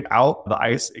separate out the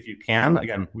ice if you can.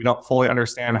 Again, we don't fully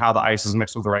understand how the ice is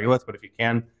mixed with the regolith, but if you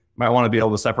can, you might want to be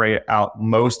able to separate out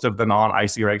most of the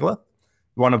non-icy regolith.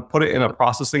 You want to put it in a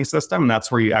processing system, and that's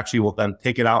where you actually will then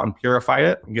take it out and purify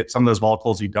it and get some of those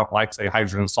volatiles you don't like, say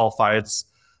hydrogen sulfides,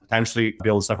 potentially be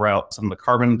able to separate out some of the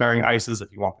carbon-bearing ices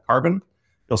if you want the carbon.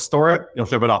 You'll store it, you'll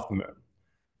ship it off the moon.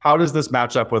 How does this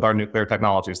match up with our nuclear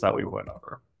technologies that we went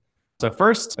over? So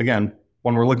first, again,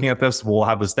 when we're looking at this, we'll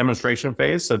have this demonstration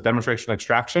phase. So demonstration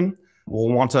extraction, we'll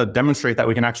want to demonstrate that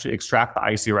we can actually extract the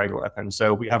icy regolith. And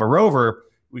so we have a rover,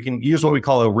 we can use what we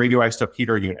call a radioisotope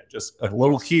heater unit, just a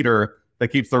little heater that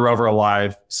keeps the rover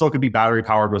alive. Still could be battery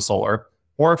powered with solar,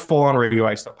 or a full-on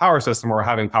radioisotope power system where we're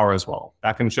having power as well.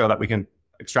 That can show that we can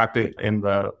extract it in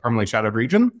the permanently shadowed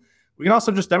region. We can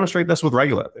also just demonstrate this with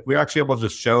regolith. If we're actually able to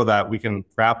just show that we can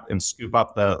wrap and scoop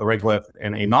up the regolith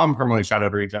in a non-permanently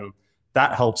shadowed region,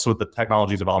 that helps with the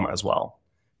technology development as well.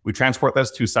 We transport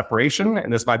this to separation,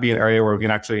 and this might be an area where we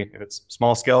can actually, if it's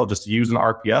small scale, just use an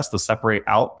RPS to separate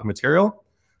out the material.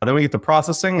 And then we get to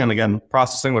processing, and again,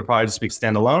 processing would probably just be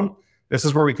standalone. This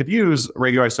is where we could use a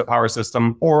radioisotope power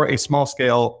system or a small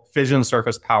scale fission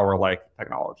surface power like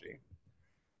technology.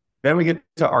 Then we get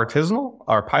to artisanal,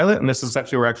 our pilot, and this is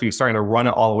essentially we're actually starting to run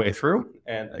it all the way through.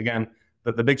 And again,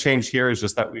 the big change here is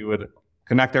just that we would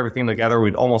connect everything together.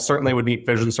 We'd almost certainly would need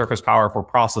fission surface power for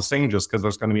processing just because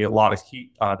there's going to be a lot of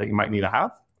heat that you might need to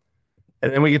have.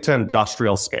 And then we get to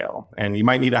industrial scale. And you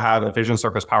might need to have a fission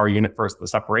surface power unit for the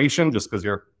separation just because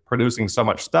you're producing so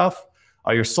much stuff.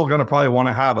 You're still going to probably want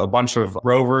to have a bunch of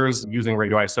rovers using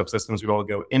radioisotope systems. You'll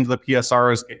go into the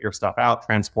PSRs, get your stuff out,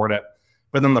 transport it.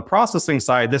 But then the processing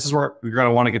side, this is where you're going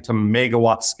to want to get to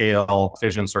megawatt scale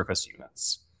fission surface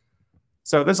units.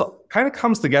 So this kind of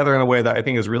comes together in a way that I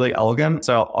think is really elegant.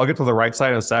 So I'll get to the right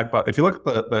side in a sec, but if you look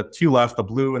at the two left, the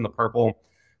blue and the purple,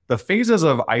 the phases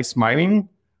of ice mining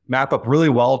map up really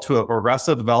well to a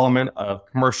progressive development of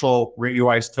commercial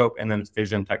radioisotope and then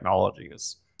fission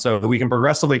technologies. So we can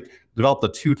progressively develop the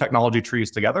two technology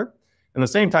trees together. At the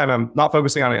same time, I'm not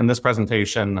focusing on it in this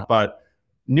presentation, but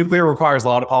nuclear requires a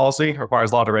lot of policy,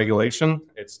 requires a lot of regulation.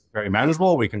 It's very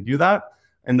manageable. We can do that.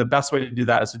 And the best way to do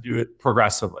that is to do it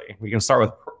progressively. We can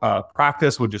start with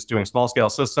practice with just doing small scale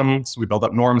systems. We build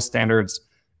up norms, standards,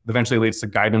 eventually leads to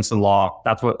guidance and law.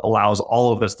 That's what allows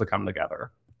all of this to come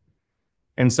together.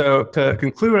 And so to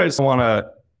conclude, I just want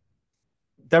to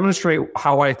demonstrate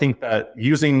how I think that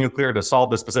using nuclear to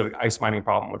solve this specific ice mining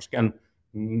problem, which again,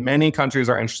 many countries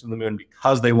are interested in the moon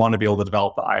because they want to be able to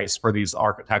develop the ice for these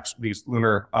these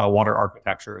lunar water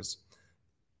architectures.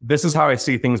 This is how I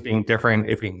see things being different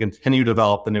if we can continue to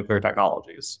develop the nuclear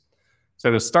technologies.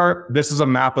 So to start, this is a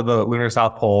map of the lunar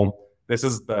South Pole. This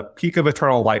is the peak of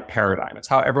eternal light paradigm. It's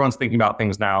how everyone's thinking about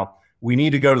things now. We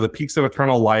need to go to the peaks of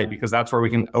eternal light because that's where we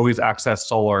can always access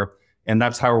solar, and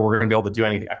that's how we're going to be able to do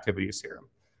any activities here.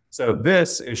 So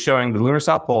this is showing the lunar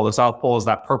South Pole. The South Pole is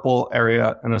that purple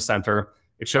area in the center.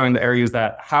 It's showing the areas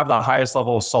that have the highest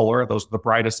level of solar. Those are the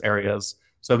brightest areas.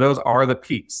 So those are the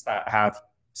peaks that have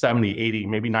 70, 80,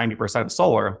 maybe 90%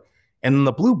 solar. And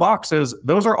the blue boxes,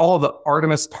 those are all of the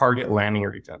Artemis target landing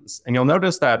regions. And you'll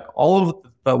notice that all of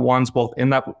the ones both in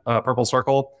that purple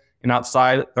circle and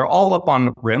outside, they're all up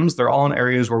on rims. They're all in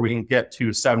areas where we can get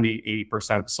to 70,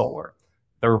 80% solar.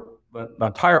 The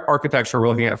entire architecture we're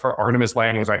looking at for Artemis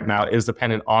landings right now is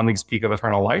dependent on these peak of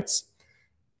eternal lights.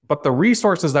 But the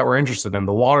resources that we're interested in,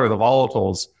 the water, the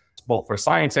volatiles, both for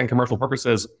science and commercial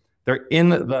purposes, they're in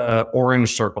the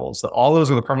orange circles. All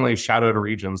those are the permanently shadowed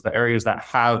regions, the areas that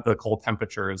have the cold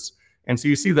temperatures. And so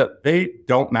you see that they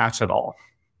don't match at all.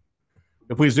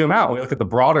 If we zoom out and we look at the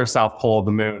broader South Pole of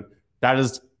the moon, that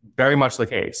is very much the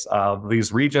case.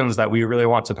 These regions that we really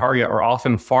want to target are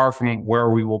often far from where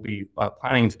we will be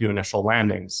planning to do initial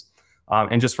landings.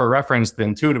 And just for reference, the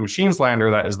Intuitive Machines lander,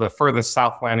 that is the furthest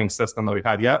south landing system that we've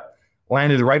had yet,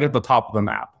 landed right at the top of the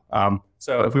map.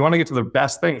 So if we want to get to the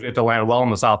best things, we have to land well on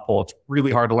the South Pole. It's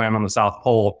really hard to land on the South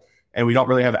Pole, and we don't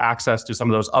really have access to some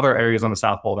of those other areas on the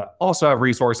South Pole that also have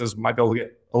resources, might be able to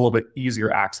get a little bit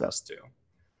easier access to.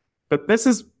 But this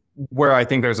is where I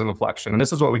think there's an inflection, and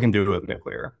this is what we can do with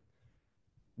nuclear.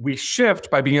 We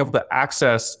shift by being able to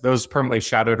access those permanently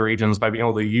shadowed regions, by being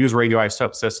able to use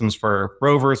radioisotope systems for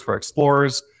rovers, for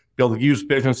explorers, be able to use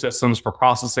fission systems for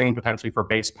processing, potentially for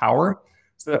base power,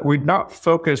 so that we're not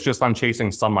focused just on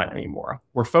chasing sunlight anymore.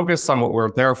 We're focused on what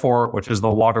we're there for, which is the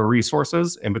water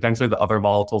resources and potentially the other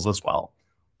volatiles as well.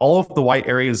 All of the white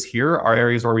areas here are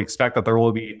areas where we expect that there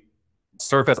will be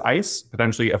surface ice,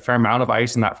 potentially a fair amount of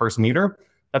ice in that first meter,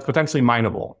 that's potentially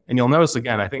mineable. And you'll notice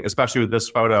again, I think especially with this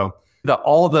photo, that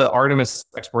all the Artemis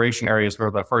exploration areas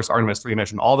for the first Artemis 3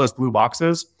 mission, all those blue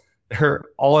boxes, they're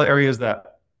all areas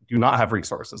that do not have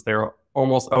resources. They're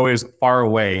almost always far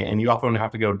away, and you often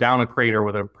have to go down a crater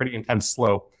with a pretty intense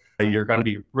slope. You're going to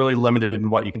be really limited in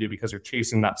what you can do because you're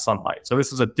chasing that sunlight. So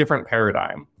this is a different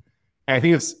paradigm. And I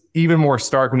think it's even more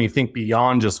stark when you think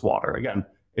beyond just water. Again,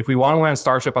 if we want to land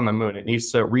Starship on the moon, it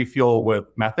needs to refuel with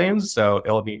methane. So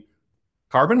it'll be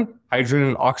carbon, hydrogen,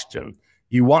 and oxygen.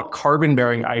 You want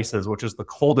carbon-bearing ices, which is the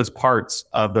coldest parts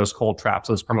of those cold traps,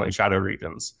 those permanently shadowed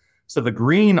regions. So the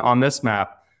green on this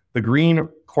map, the green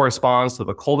corresponds to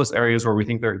the coldest areas where we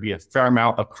think there would be a fair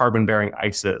amount of carbon-bearing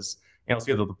ices. And you'll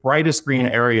see that the brightest green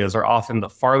areas are often the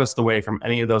farthest away from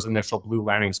any of those initial blue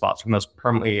landing spots, from those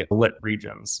permanently lit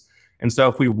regions. And so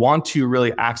if we want to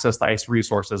really access the ice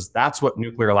resources, that's what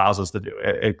nuclear allows us to do.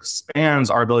 It expands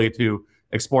our ability to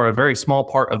explore a very small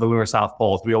part of the lunar South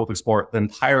Pole to be able to explore the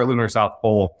entire lunar South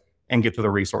Pole and get to the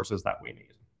resources that we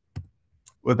need.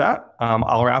 With that,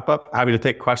 I'll wrap up. Happy to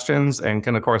take questions and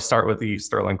can, of course, start with the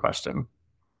Sterling question.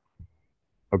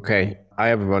 Okay, I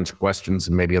have a bunch of questions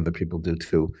and maybe other people do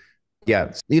too.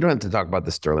 Yeah, you don't have to talk about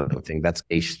the Sterling thing. That's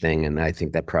Aish thing, and I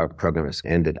think that program has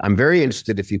ended. I'm very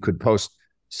interested if you could post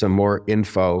some more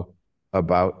info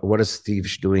about what is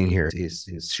Steve doing here. He's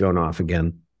shown off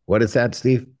again. What is that,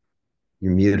 Steve?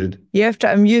 You're muted. You have to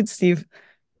unmute, Steve.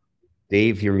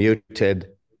 Steve, you're muted.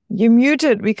 You're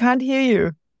muted. We can't hear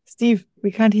you. Steve,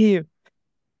 we can't hear you.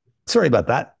 Sorry about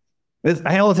that.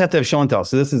 I always have to have show and tell.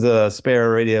 So this is a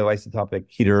spare radioisotopic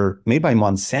heater made by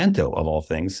Monsanto, of all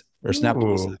things, for SNAP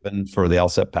 27 for the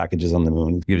LSEP packages on the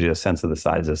moon. It gives you a sense of the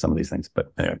size of some of these things.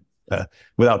 But anyway,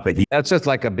 without the heat. That's just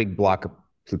like a big block of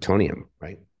plutonium,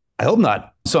 right? I hope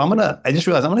not. So I just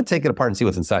realized I'm going to take it apart and see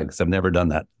what's inside because I've never done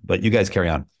that. But you guys carry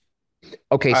on.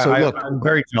 Okay, so look. I'm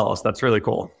very jealous. That's really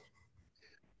cool.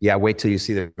 Yeah, wait till you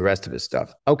see the rest of his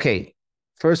stuff. Okay,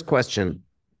 first question.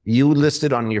 You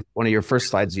listed on one of your first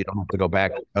slides, you don't have to go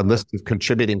back, a list of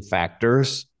contributing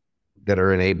factors that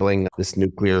are enabling this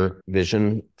nuclear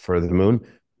vision for the moon.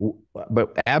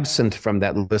 But absent from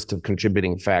that list of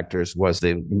contributing factors was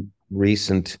the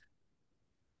recent,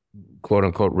 quote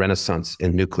unquote, renaissance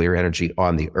in nuclear energy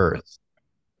on the Earth.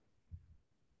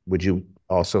 Would you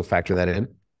also factor that in?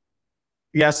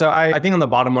 Yeah, so I think on the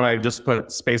bottom one, I just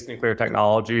put space nuclear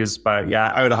technologies, but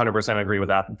yeah, I would 100% agree with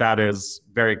that. That is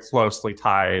very closely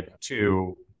tied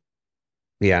to.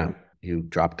 Yeah, you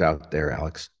dropped out there,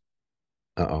 Alex.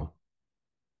 Uh-oh.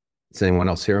 Does anyone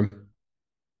else hear him?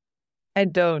 I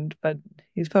don't, but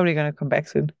he's probably going to come back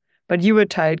soon. But you were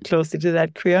tied closely to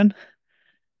that, Creon.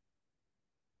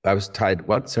 I was tied,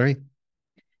 what? Sorry?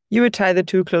 You would tie the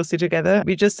two closely together.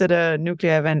 We just did a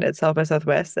nuclear event at South by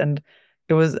Southwest, and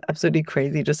it was absolutely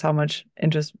crazy just how much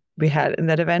interest we had in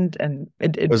that event. And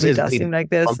it really does seem like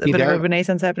there's a bit of a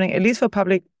renaissance happening, at least for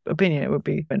public opinion. It would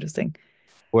be interesting.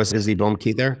 Was Izzy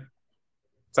Blomke there?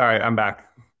 Sorry, I'm back.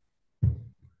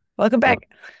 Welcome back.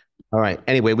 All right.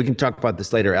 Anyway, we can talk about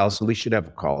this later, Allison. We should have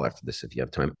a call after this if you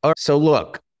have time. All right, so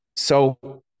look,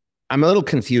 I'm a little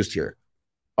confused here.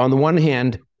 On the one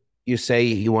hand, you say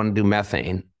you want to do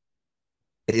methane.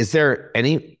 Is there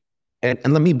any, and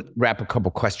let me wrap a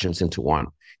couple questions into one.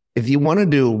 If you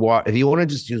want to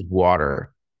just use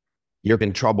water, you're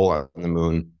in trouble on the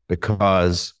moon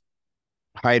because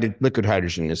liquid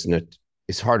hydrogen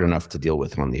is hard enough to deal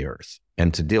with on the Earth.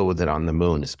 And to deal with it on the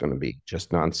moon is going to be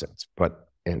just nonsense.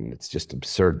 And it's just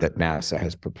absurd that NASA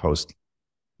has proposed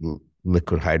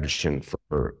liquid hydrogen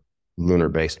for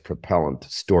lunar-based propellant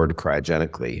stored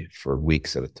cryogenically for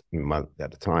weeks a month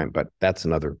at a time. But that's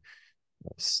another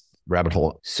rabbit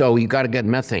hole. So you got to get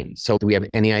methane. So do we have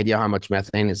any idea how much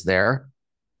methane is there?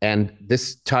 And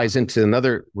this ties into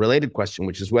another related question,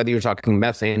 which is whether you're talking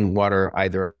methane, water,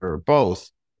 either or both.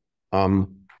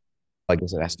 I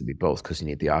guess it has to be both because you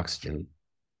need the oxygen,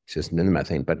 it's just in the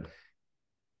methane. But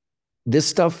this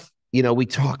stuff, we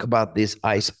talk about this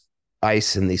ice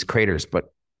in these craters,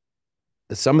 but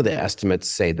some of the estimates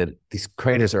say that these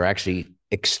craters are actually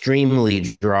extremely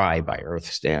dry by Earth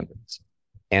standards.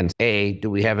 And do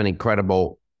we have any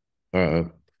credible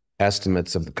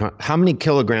estimates of how many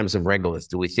kilograms of regolith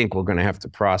do we think we're going to have to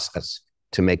process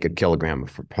to make a kilogram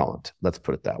of propellant? Let's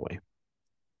put it that way.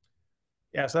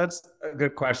 Yeah, so that's a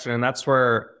good question. And that's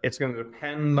where it's going to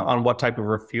depend on what type of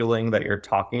refueling that you're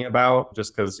talking about,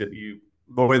 just because the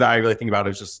way that I really think about it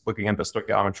is just looking at the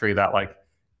stoichiometry that like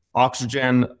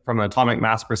oxygen from an atomic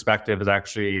mass perspective is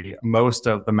actually most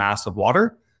of the mass of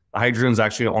water. The hydrogen is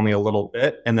actually only a little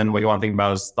bit. And then what you want to think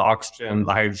about is the oxygen,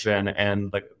 the hydrogen,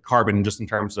 and the carbon just in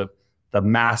terms of the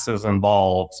masses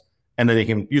involved. And then you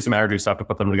can use some energy stuff to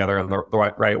put them together in the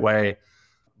right way.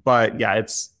 But yeah,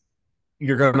 it's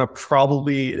going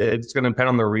to depend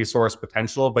on the resource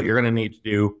potential, but you're going to need to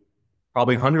do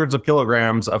probably hundreds of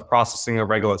kilograms of processing of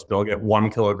regolith to get 1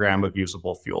 kilogram of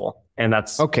usable fuel. And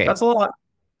that's a lot.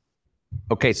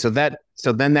 Okay. So then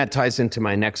that ties into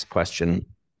my next question,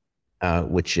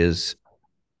 which is,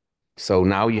 so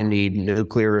now you need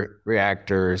nuclear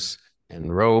reactors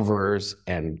and rovers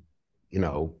and,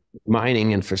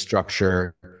 mining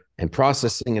infrastructure and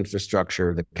processing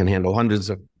infrastructure that can handle hundreds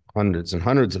and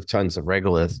hundreds of tons of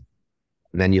regolith.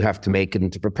 And then you have to make it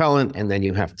into propellant, and then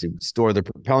you have to store the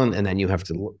propellant, and then you have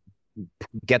to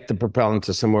get the propellant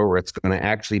to somewhere where it's going to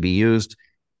actually be used.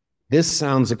 This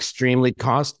sounds extremely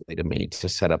costly to me to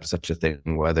set up such a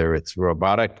thing, whether it's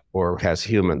robotic or has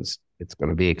humans. It's going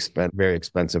to be very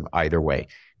expensive either way.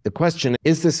 The question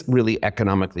is this really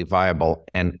economically viable?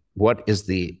 And what is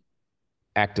the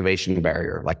activation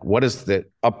barrier? Like, what is the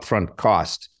upfront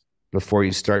cost before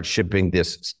you start shipping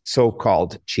this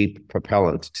so-called cheap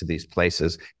propellant to these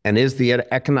places? And is the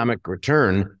economic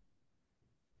return,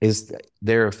 is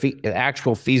there an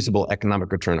actual feasible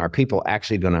economic return? Are people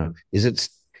actually going to, is it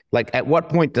like, at what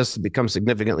point does it become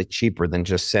significantly cheaper than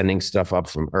just sending stuff up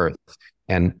from Earth?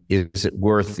 And is it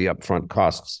worth the upfront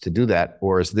costs to do that?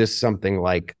 Or is this something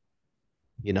like,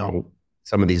 you know,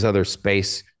 some of these other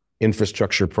space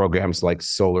infrastructure programs like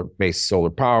solar-based solar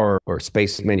power or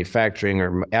space manufacturing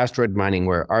or asteroid mining,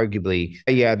 where arguably,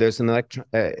 yeah, there's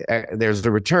there's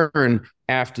a return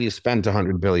after you spend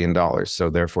 $100 billion. So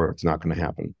therefore, it's not going to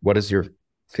happen. What is your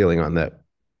feeling on that?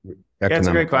 Yeah, it's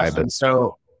a great question.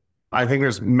 So I think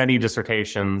there's many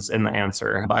dissertations in the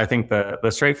answer. But I think the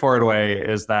straightforward way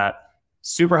is that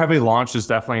super heavy launch is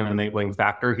definitely an enabling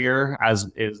factor here,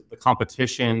 as is the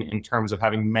competition in terms of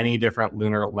having many different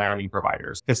lunar landing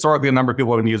providers. Historically, the number of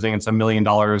people have been using, it's $1 million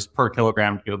per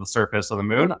kilogram to go to the surface of the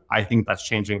moon. I think that's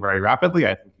changing very rapidly.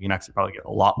 I think you can actually probably get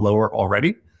a lot lower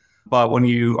already. But when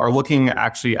you are looking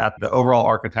actually at the overall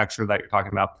architecture that you're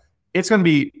talking about, it's going to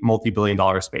be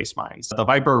multi-billion-dollar space mines. The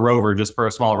Viper rover, just for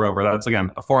a small rover, that's again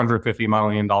a $450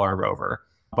 million rover.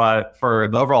 But for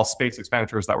the overall space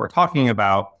expenditures that we're talking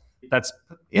about, that's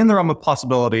in the realm of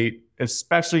possibility,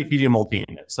 especially if you do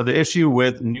multi-unit. So the issue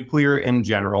with nuclear in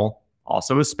general,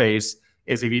 also with space,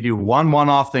 is if you do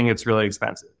one-off thing, it's really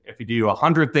expensive. If you do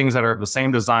 100 things that are the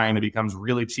same design, it becomes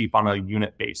really cheap on a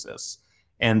unit basis.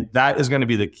 And that is going to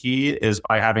be the key, is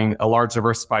by having a large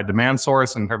diversified demand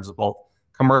source in terms of both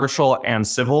commercial and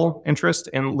civil interest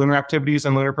in lunar activities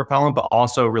and lunar propellant, but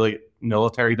also really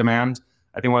military demand.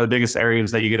 I think one of the biggest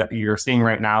areas that you're seeing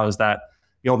right now is that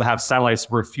you'll have satellites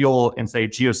refuel in, say,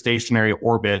 geostationary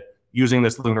orbit using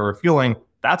this lunar refueling.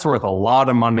 That's worth a lot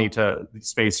of money to the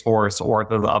Space Force or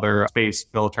to the other space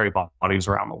military bodies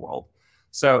around the world.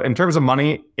 So in terms of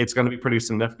money, it's going to be pretty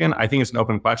significant. I think it's an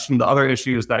open question. The other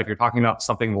issue is that if you're talking about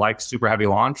something like super heavy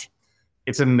launch,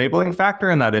 it's an enabling factor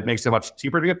in that it makes it much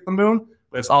cheaper to get to the moon,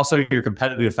 but it's also your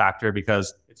competitive factor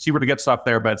because it's cheaper to get stuff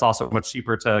there, but it's also much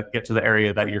cheaper to get to the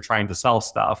area that you're trying to sell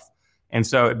stuff. And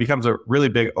so it becomes a really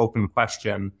big open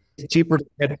question. It's cheaper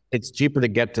to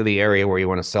get to the area where you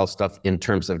want to sell stuff in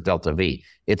terms of delta V.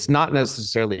 It's not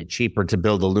necessarily cheaper to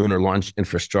build a lunar launch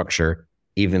infrastructure,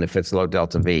 even if it's low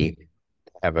delta V,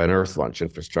 have an Earth launch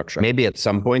infrastructure. Maybe at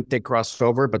some point they cross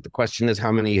over, but the question is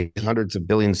how many hundreds of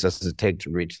billions does it take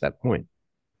to reach that point?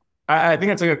 I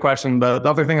think it's a good question. The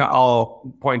other thing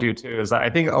I'll point you to is that I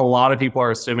think a lot of people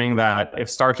are assuming that if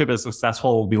Starship is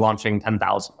successful, we'll be launching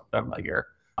 10,000 of them a year.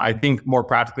 I think more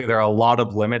practically, there are a lot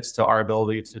of limits to our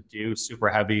ability to do super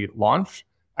heavy launch.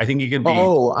 I think you can be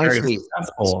very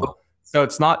successful. So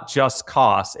it's not just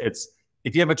cost. It's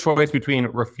if you have a choice between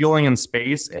refueling in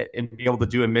space and be able to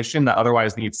do a mission that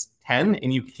otherwise needs 10,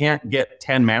 and you can't get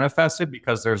 10 manifested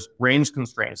because there's range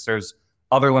constraints, there's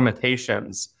other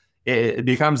limitations. It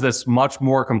becomes this much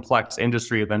more complex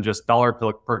industry than just dollar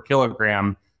per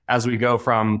kilogram as we go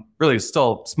from really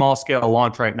still small scale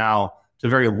launch right now to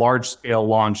very large scale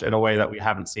launch in a way that we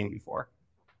haven't seen before.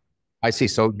 I see.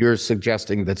 So you're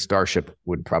suggesting that Starship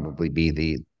would probably be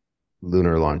the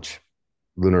lunar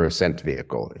ascent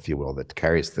vehicle, if you will, that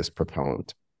carries this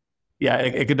propellant. Yeah,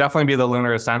 it could definitely be the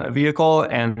lunar ascent vehicle.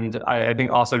 And I think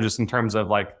also just in terms of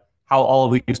like how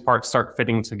all of these parts start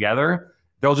fitting together,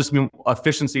 there'll just be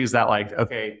efficiencies that like,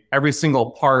 okay, every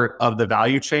single part of the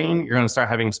value chain, you're going to start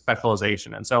having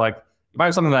specialization. And so like you might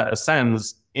have something that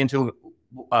ascends into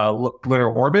lunar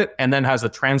orbit and then has a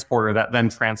transporter that then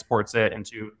transports it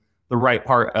into the right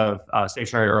part of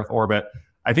stationary Earth orbit.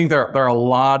 I think there are a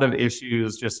lot of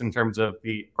issues just in terms of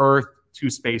the Earth to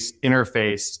space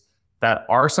interface that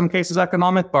are some cases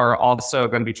economic, but are also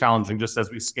going to be challenging just as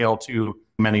we scale to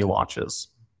many launches.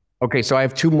 Okay, so I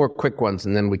have two more quick ones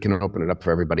and then we can open it up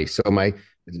for everybody. So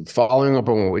following up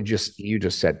on what you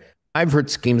just said, I've heard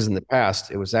schemes in the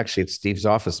past. It was actually at Steve's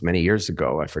office many years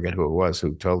ago. I forget who it was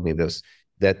who told me this,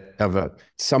 that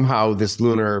somehow this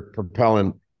lunar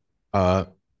propellant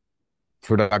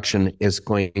production is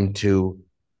going to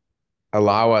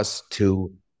allow us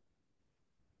to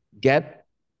get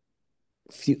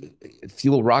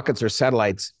fuel rockets or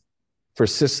satellites for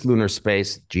cislunar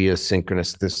space,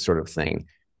 geosynchronous, this sort of thing.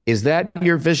 Is that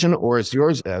your vision, or is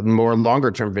yours a more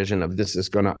longer-term vision of this is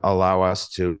going to allow us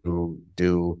to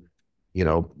do,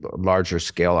 larger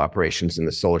scale operations in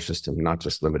the solar system, not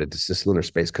just limited to cislunar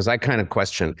space? Because I kind of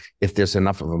question if there's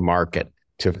enough of a market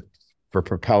for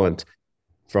propellant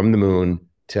from the moon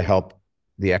to help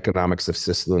the economics of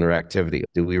cislunar activity.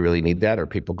 Do we really need that? Are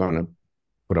people going to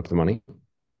put up the money?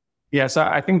 Yeah, so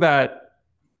I think that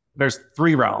there's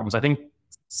three realms. I think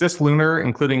cislunar,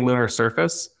 including lunar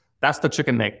surface, that's the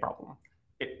chicken and egg problem.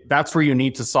 That's where you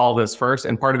need to solve this first.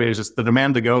 And part of it is just the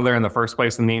demand to go there in the first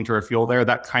place and the need to refuel there.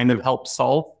 That kind of helps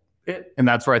solve it. And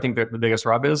that's where I think that the biggest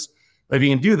rub is. If you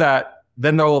can do that,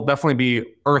 then there will definitely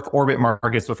be Earth orbit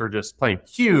markets, which are just playing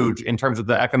huge in terms of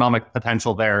the economic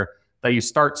potential there that you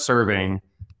start serving.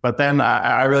 But then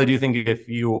I really do think if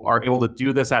you are able to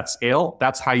do this at scale,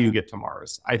 that's how you get to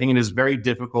Mars. I think it is very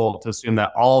difficult to assume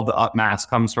that all of the up mass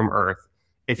comes from Earth.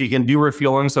 If you can do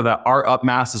refueling so that our up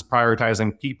mass is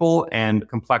prioritizing people and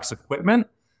complex equipment,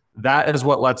 that is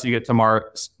what lets you get to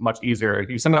Mars much easier. If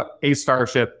you send up a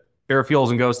Starship, it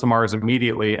refuels and goes to Mars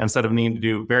immediately instead of needing to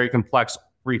do very complex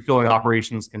refueling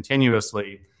operations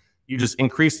continuously, you just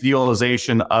increase the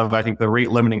utilization of, I think, the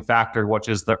rate limiting factor, which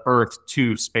is the Earth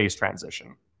to space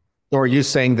transition. So are you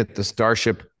saying that the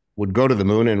Starship would go to the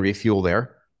moon and refuel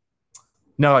there?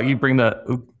 No, you bring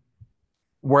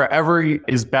wherever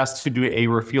is best to do a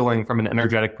refueling from an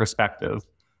energetic perspective,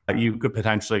 you could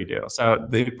potentially do. So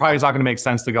it probably is not going to make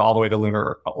sense to go all the way to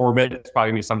lunar orbit. It's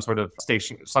probably going to be some sort of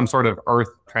station, some sort of Earth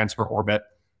transfer orbit.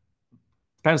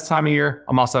 Depends time of year.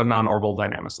 I'm also a non-orbital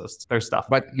dynamicist. There's stuff.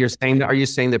 But are you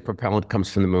saying that propellant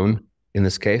comes from the moon in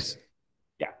this case?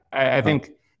 Yeah, I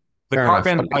think the Fair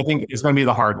carbon, enough. I think, is going to be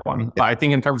the hard one. I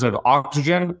think in terms of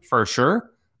oxygen, for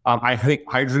sure. I think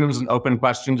hydrogen is an open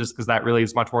question just because that really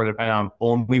is much more dependent on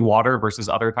only water versus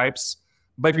other types.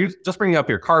 But if you're just bringing up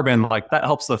your carbon, like that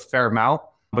helps a fair amount.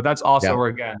 But that's also where,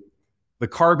 again, the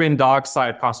carbon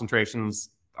dioxide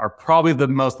concentrations are probably the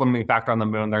most limiting factor on the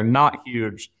moon. They're not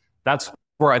huge. That's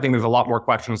where I think there's a lot more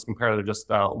questions compared to just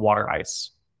water ice.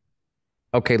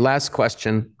 Okay, last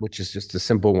question, which is just a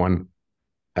simple one.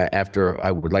 After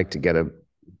I would like to get a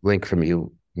link from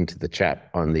you into the chat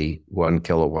on the 1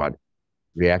 kilowatt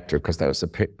reactor, because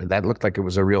that looked like it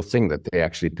was a real thing that they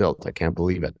actually built. I can't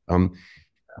believe it.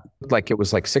 Looked like it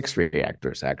was like 6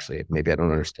 reactors, actually. Maybe I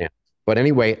don't understand. But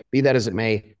anyway, be that as it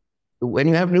may, when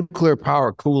you have nuclear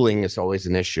power, cooling is always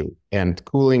an issue. And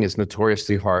cooling is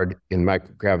notoriously hard in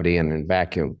microgravity and in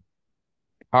vacuum.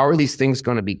 How are these things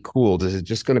going to be cooled? Is it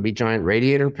just going to be giant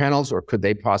radiator panels, or could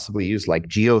they possibly use like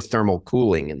geothermal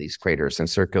cooling in these craters and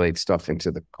circulate stuff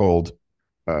into the cold?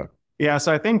 Yeah,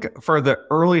 so I think for the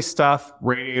early stuff,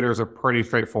 radiators are pretty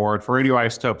straightforward. For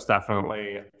radioisotopes,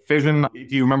 definitely. Fission,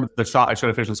 if you remember the shot I showed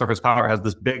of fission surface power, has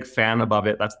this big fan above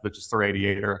it. That's just the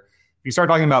radiator. If you start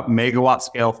talking about megawatt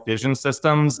scale fission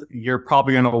systems, you're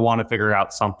probably going to want to figure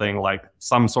out something like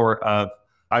some sort of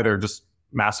either just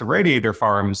massive radiator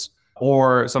farms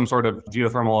or some sort of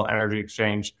geothermal energy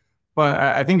exchange. But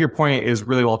I think your point is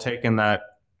really well taken that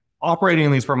operating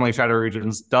in these permanently shattered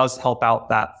regions does help out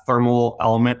that thermal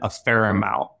element a fair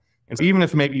amount. And so even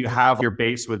if maybe you have your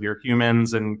base with your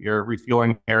humans and your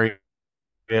refueling areas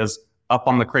up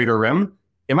on the crater rim,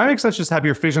 it might make sense just to have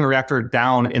your fission reactor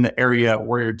down in the area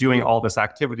where you're doing all this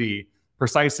activity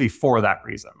precisely for that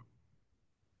reason.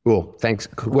 Cool, thanks.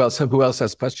 Who else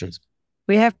has questions?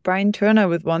 We have Brian Turner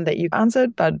with one that you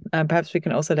answered, but perhaps we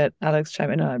can also let Alex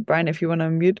chime in on it. Brian, if you want to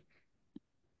unmute.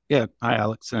 Yeah. Hi,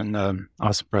 Alex, and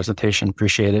awesome presentation.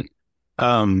 Appreciate it.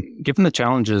 Given the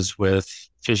challenges with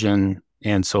fission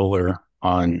and solar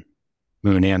on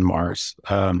Moon and Mars,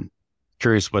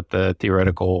 curious what the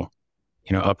theoretical,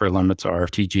 upper limits are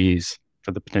of TGs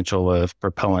for the potential of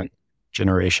propellant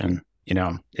generation.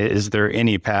 Is there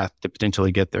any path to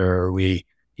potentially get there? Are we,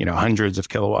 hundreds of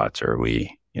kilowatts, or are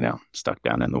we, stuck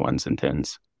down in the ones and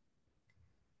tens?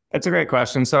 It's a great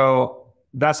question. So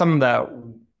that's something that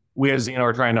we as Zeno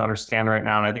are trying to understand right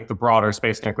now. And I think the broader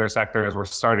space nuclear sector is we're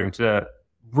starting to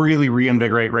really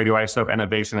reinvigorate radioisotope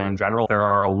innovation in general. There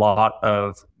are a lot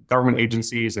of government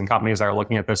agencies and companies that are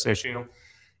looking at this issue.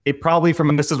 It probably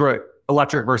this is where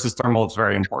electric versus thermal is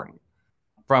very important.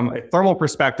 From a thermal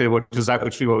perspective, which is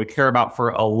actually what we care about for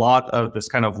a lot of this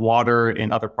kind of water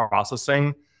and other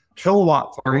processing,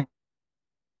 kilowatt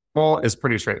thermal is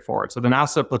pretty straightforward. So the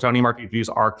NASA plutonium market views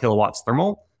are kilowatts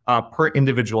thermal per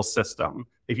individual system.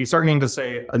 If you start getting to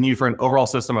say a need for an overall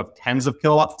system of tens of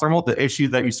kilowatts thermal, the issue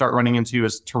that you start running into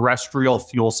is terrestrial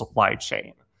fuel supply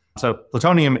chain. So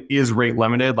plutonium is rate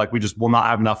limited, like we just will not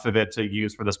have enough of it to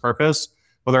use for this purpose.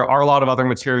 But there are a lot of other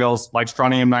materials like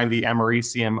strontium-90,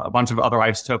 americium, a bunch of other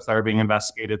isotopes that are being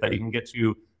investigated that you can get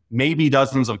to maybe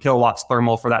dozens of kilowatts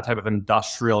thermal for that type of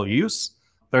industrial use.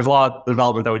 There's a lot of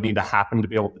development that would need to happen to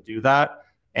be able to do that.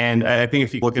 And I think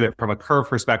if you look at it from a curve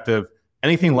perspective,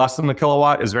 anything less than a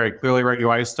kilowatt is very clearly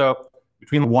radioisotope.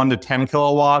 Between 1 to 10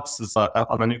 kilowatts is,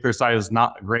 on the nuclear side is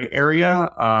not a gray area.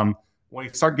 When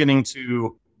you start getting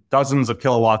to dozens of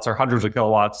kilowatts or hundreds of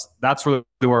kilowatts, that's really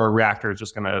where a reactor is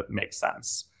just going to make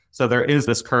sense. So there is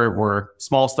this curve where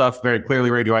small stuff, very clearly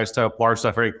radioisotope, large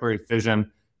stuff, very clearly fission.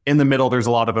 In the middle, there's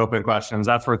a lot of open questions.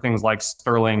 That's where things like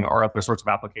Stirling or other sorts of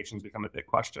applications become a big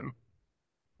question.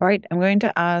 All right, I'm going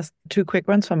to ask two quick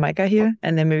ones from Micah here,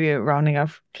 and then maybe a rounding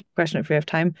off question if we have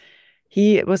time.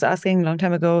 He was asking a long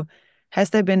time ago, has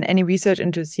there been any research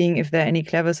into seeing if there are any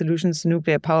clever solutions to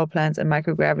nuclear power plants and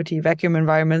microgravity vacuum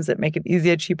environments that make it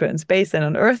easier, cheaper in space than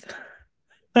on Earth?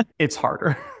 It's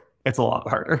harder. It's a lot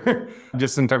harder,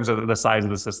 just in terms of the size of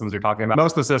the systems you're talking about.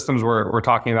 Most of the systems we're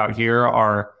talking about here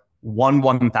are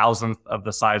 1/1000th of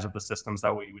the size of the systems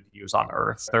that we would use on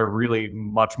Earth. They're really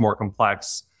much more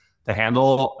complex to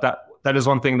handle. That is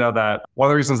one thing, though, that one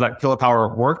of the reasons that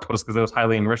kilopower worked was because it was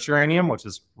highly enriched uranium, which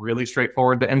is really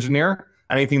straightforward to engineer.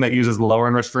 Anything that uses lower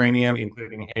enriched uranium,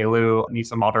 including HALEU,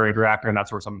 needs a moderated reactor, and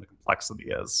that's where some of the complexity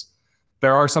is.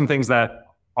 There are some things that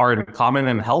are in common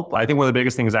and help. I think one of the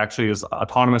biggest things actually is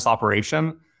autonomous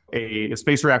operation. A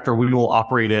space reactor, we will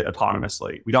operate it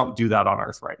autonomously. We don't do that on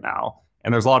Earth right now.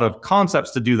 And there's a lot of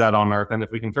concepts to do that on Earth. And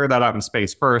if we can figure that out in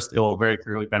space first, it will very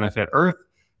clearly benefit Earth,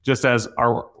 just as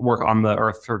our work on the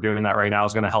Earth for doing that right now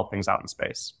is going to help things out in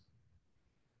space.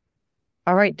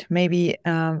 All right, maybe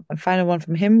a final one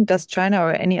from him. Does China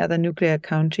or any other nuclear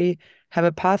country have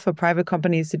a path for private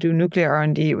companies to do nuclear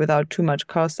R&D without too much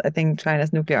cost? I think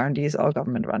China's nuclear R&D is all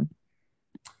government run.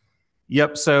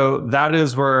 Yep. So that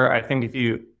is where I think if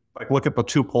you look at the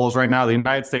two poles right now, the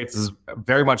United States is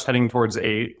very much heading towards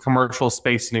a commercial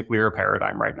space nuclear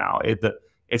paradigm right now.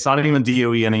 It's not even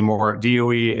DOE anymore.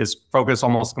 DOE is focused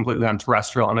almost completely on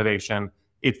terrestrial innovation.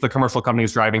 It's the commercial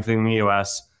companies driving things in the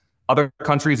US. Other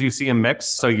countries you see a mix.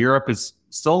 So Europe is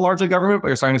still largely government, but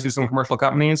you're starting to see some commercial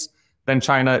companies. Then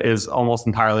China is almost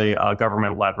entirely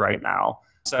government-led right now.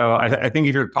 So I think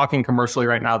if you're talking commercially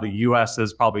right now, the US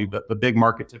is probably the big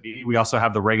market to be. We also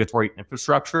have the regulatory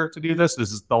infrastructure to do this.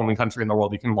 This is the only country in the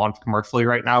world you can launch commercially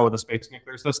right now with a space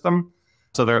nuclear system.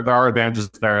 So there are advantages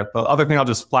there. The other thing I'll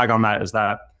just flag on that is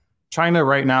that China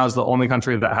right now is the only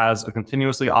country that has a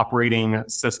continuously operating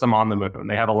system on the moon.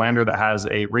 They have a lander that has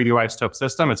a radioisotope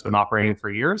system. It's been operating for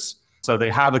years. So they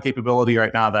have a capability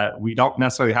right now that we don't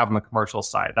necessarily have on the commercial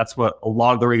side. That's what a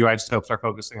lot of the radioisotopes are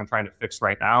focusing on trying to fix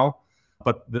right now.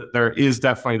 But there is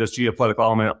definitely this geopolitical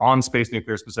element on space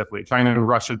nuclear specifically. China and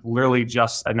Russia literally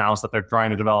just announced that they're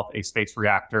trying to develop a space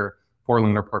reactor for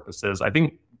lunar purposes. I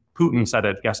think Putin said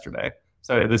it yesterday.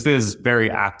 So this is very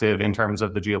active in terms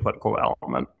of the geopolitical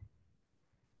element.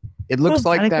 It looks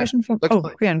like that.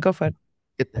 Priyan, go for it.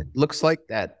 It looks like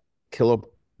that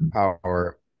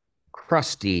kilopower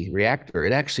crusty reactor.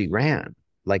 It actually ran.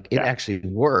 Like it actually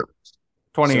worked.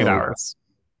 28 hours.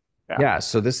 Yeah.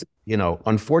 So this,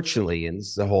 unfortunately, and this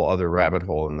is a whole other rabbit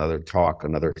hole, another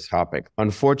topic.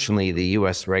 Unfortunately, the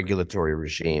U.S. regulatory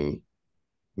regime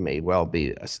may well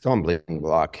be a stumbling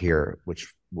block here,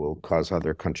 which will cause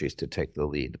other countries to take the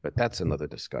lead. But that's another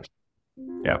discussion.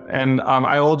 Yeah. And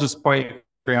I will just point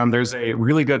out, there's a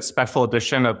really good special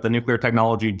edition of the Nuclear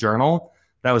Technology Journal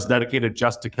that was dedicated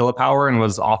just to kilopower and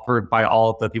was offered by all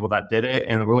of the people that did it.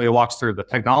 And it really walks through the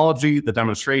technology, the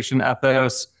demonstration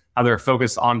ethos, how they're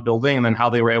focused on building, and then how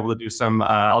they were able to do some,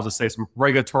 I'll just say, some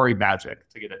regulatory magic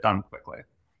to get it done quickly.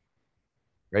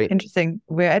 Great. Interesting.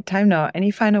 We're at time now.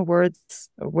 Any final words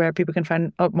where people can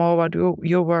find out more about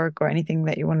your work or anything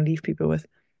that you want to leave people with?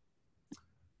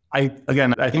 I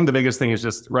think the biggest thing is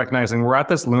just recognizing we're at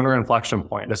this lunar inflection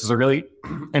point. This is a really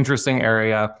interesting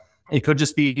area. It could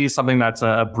just be something that's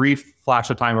a brief flash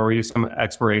of time where we do some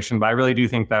exploration, but I really do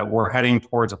think that we're heading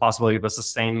towards a possibility of a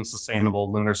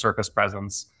sustainable lunar surface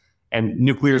presence. And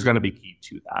nuclear is going to be key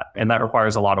to that. And that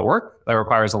requires a lot of work. That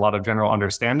requires a lot of general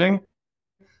understanding.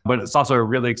 But it's also a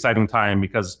really exciting time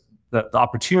because the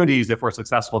opportunities, if we're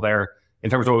successful there, in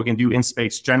terms of what we can do in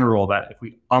space general, that if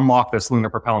we unlock this lunar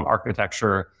propellant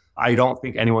architecture, I don't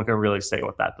think anyone can really say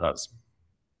what that does.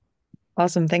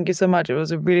 Awesome. Thank you so much. It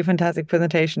was a really fantastic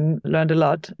presentation. Learned a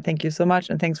lot. Thank you so much.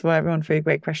 And thanks for everyone for your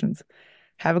great questions.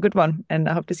 Have a good one. And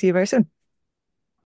I hope to see you very soon.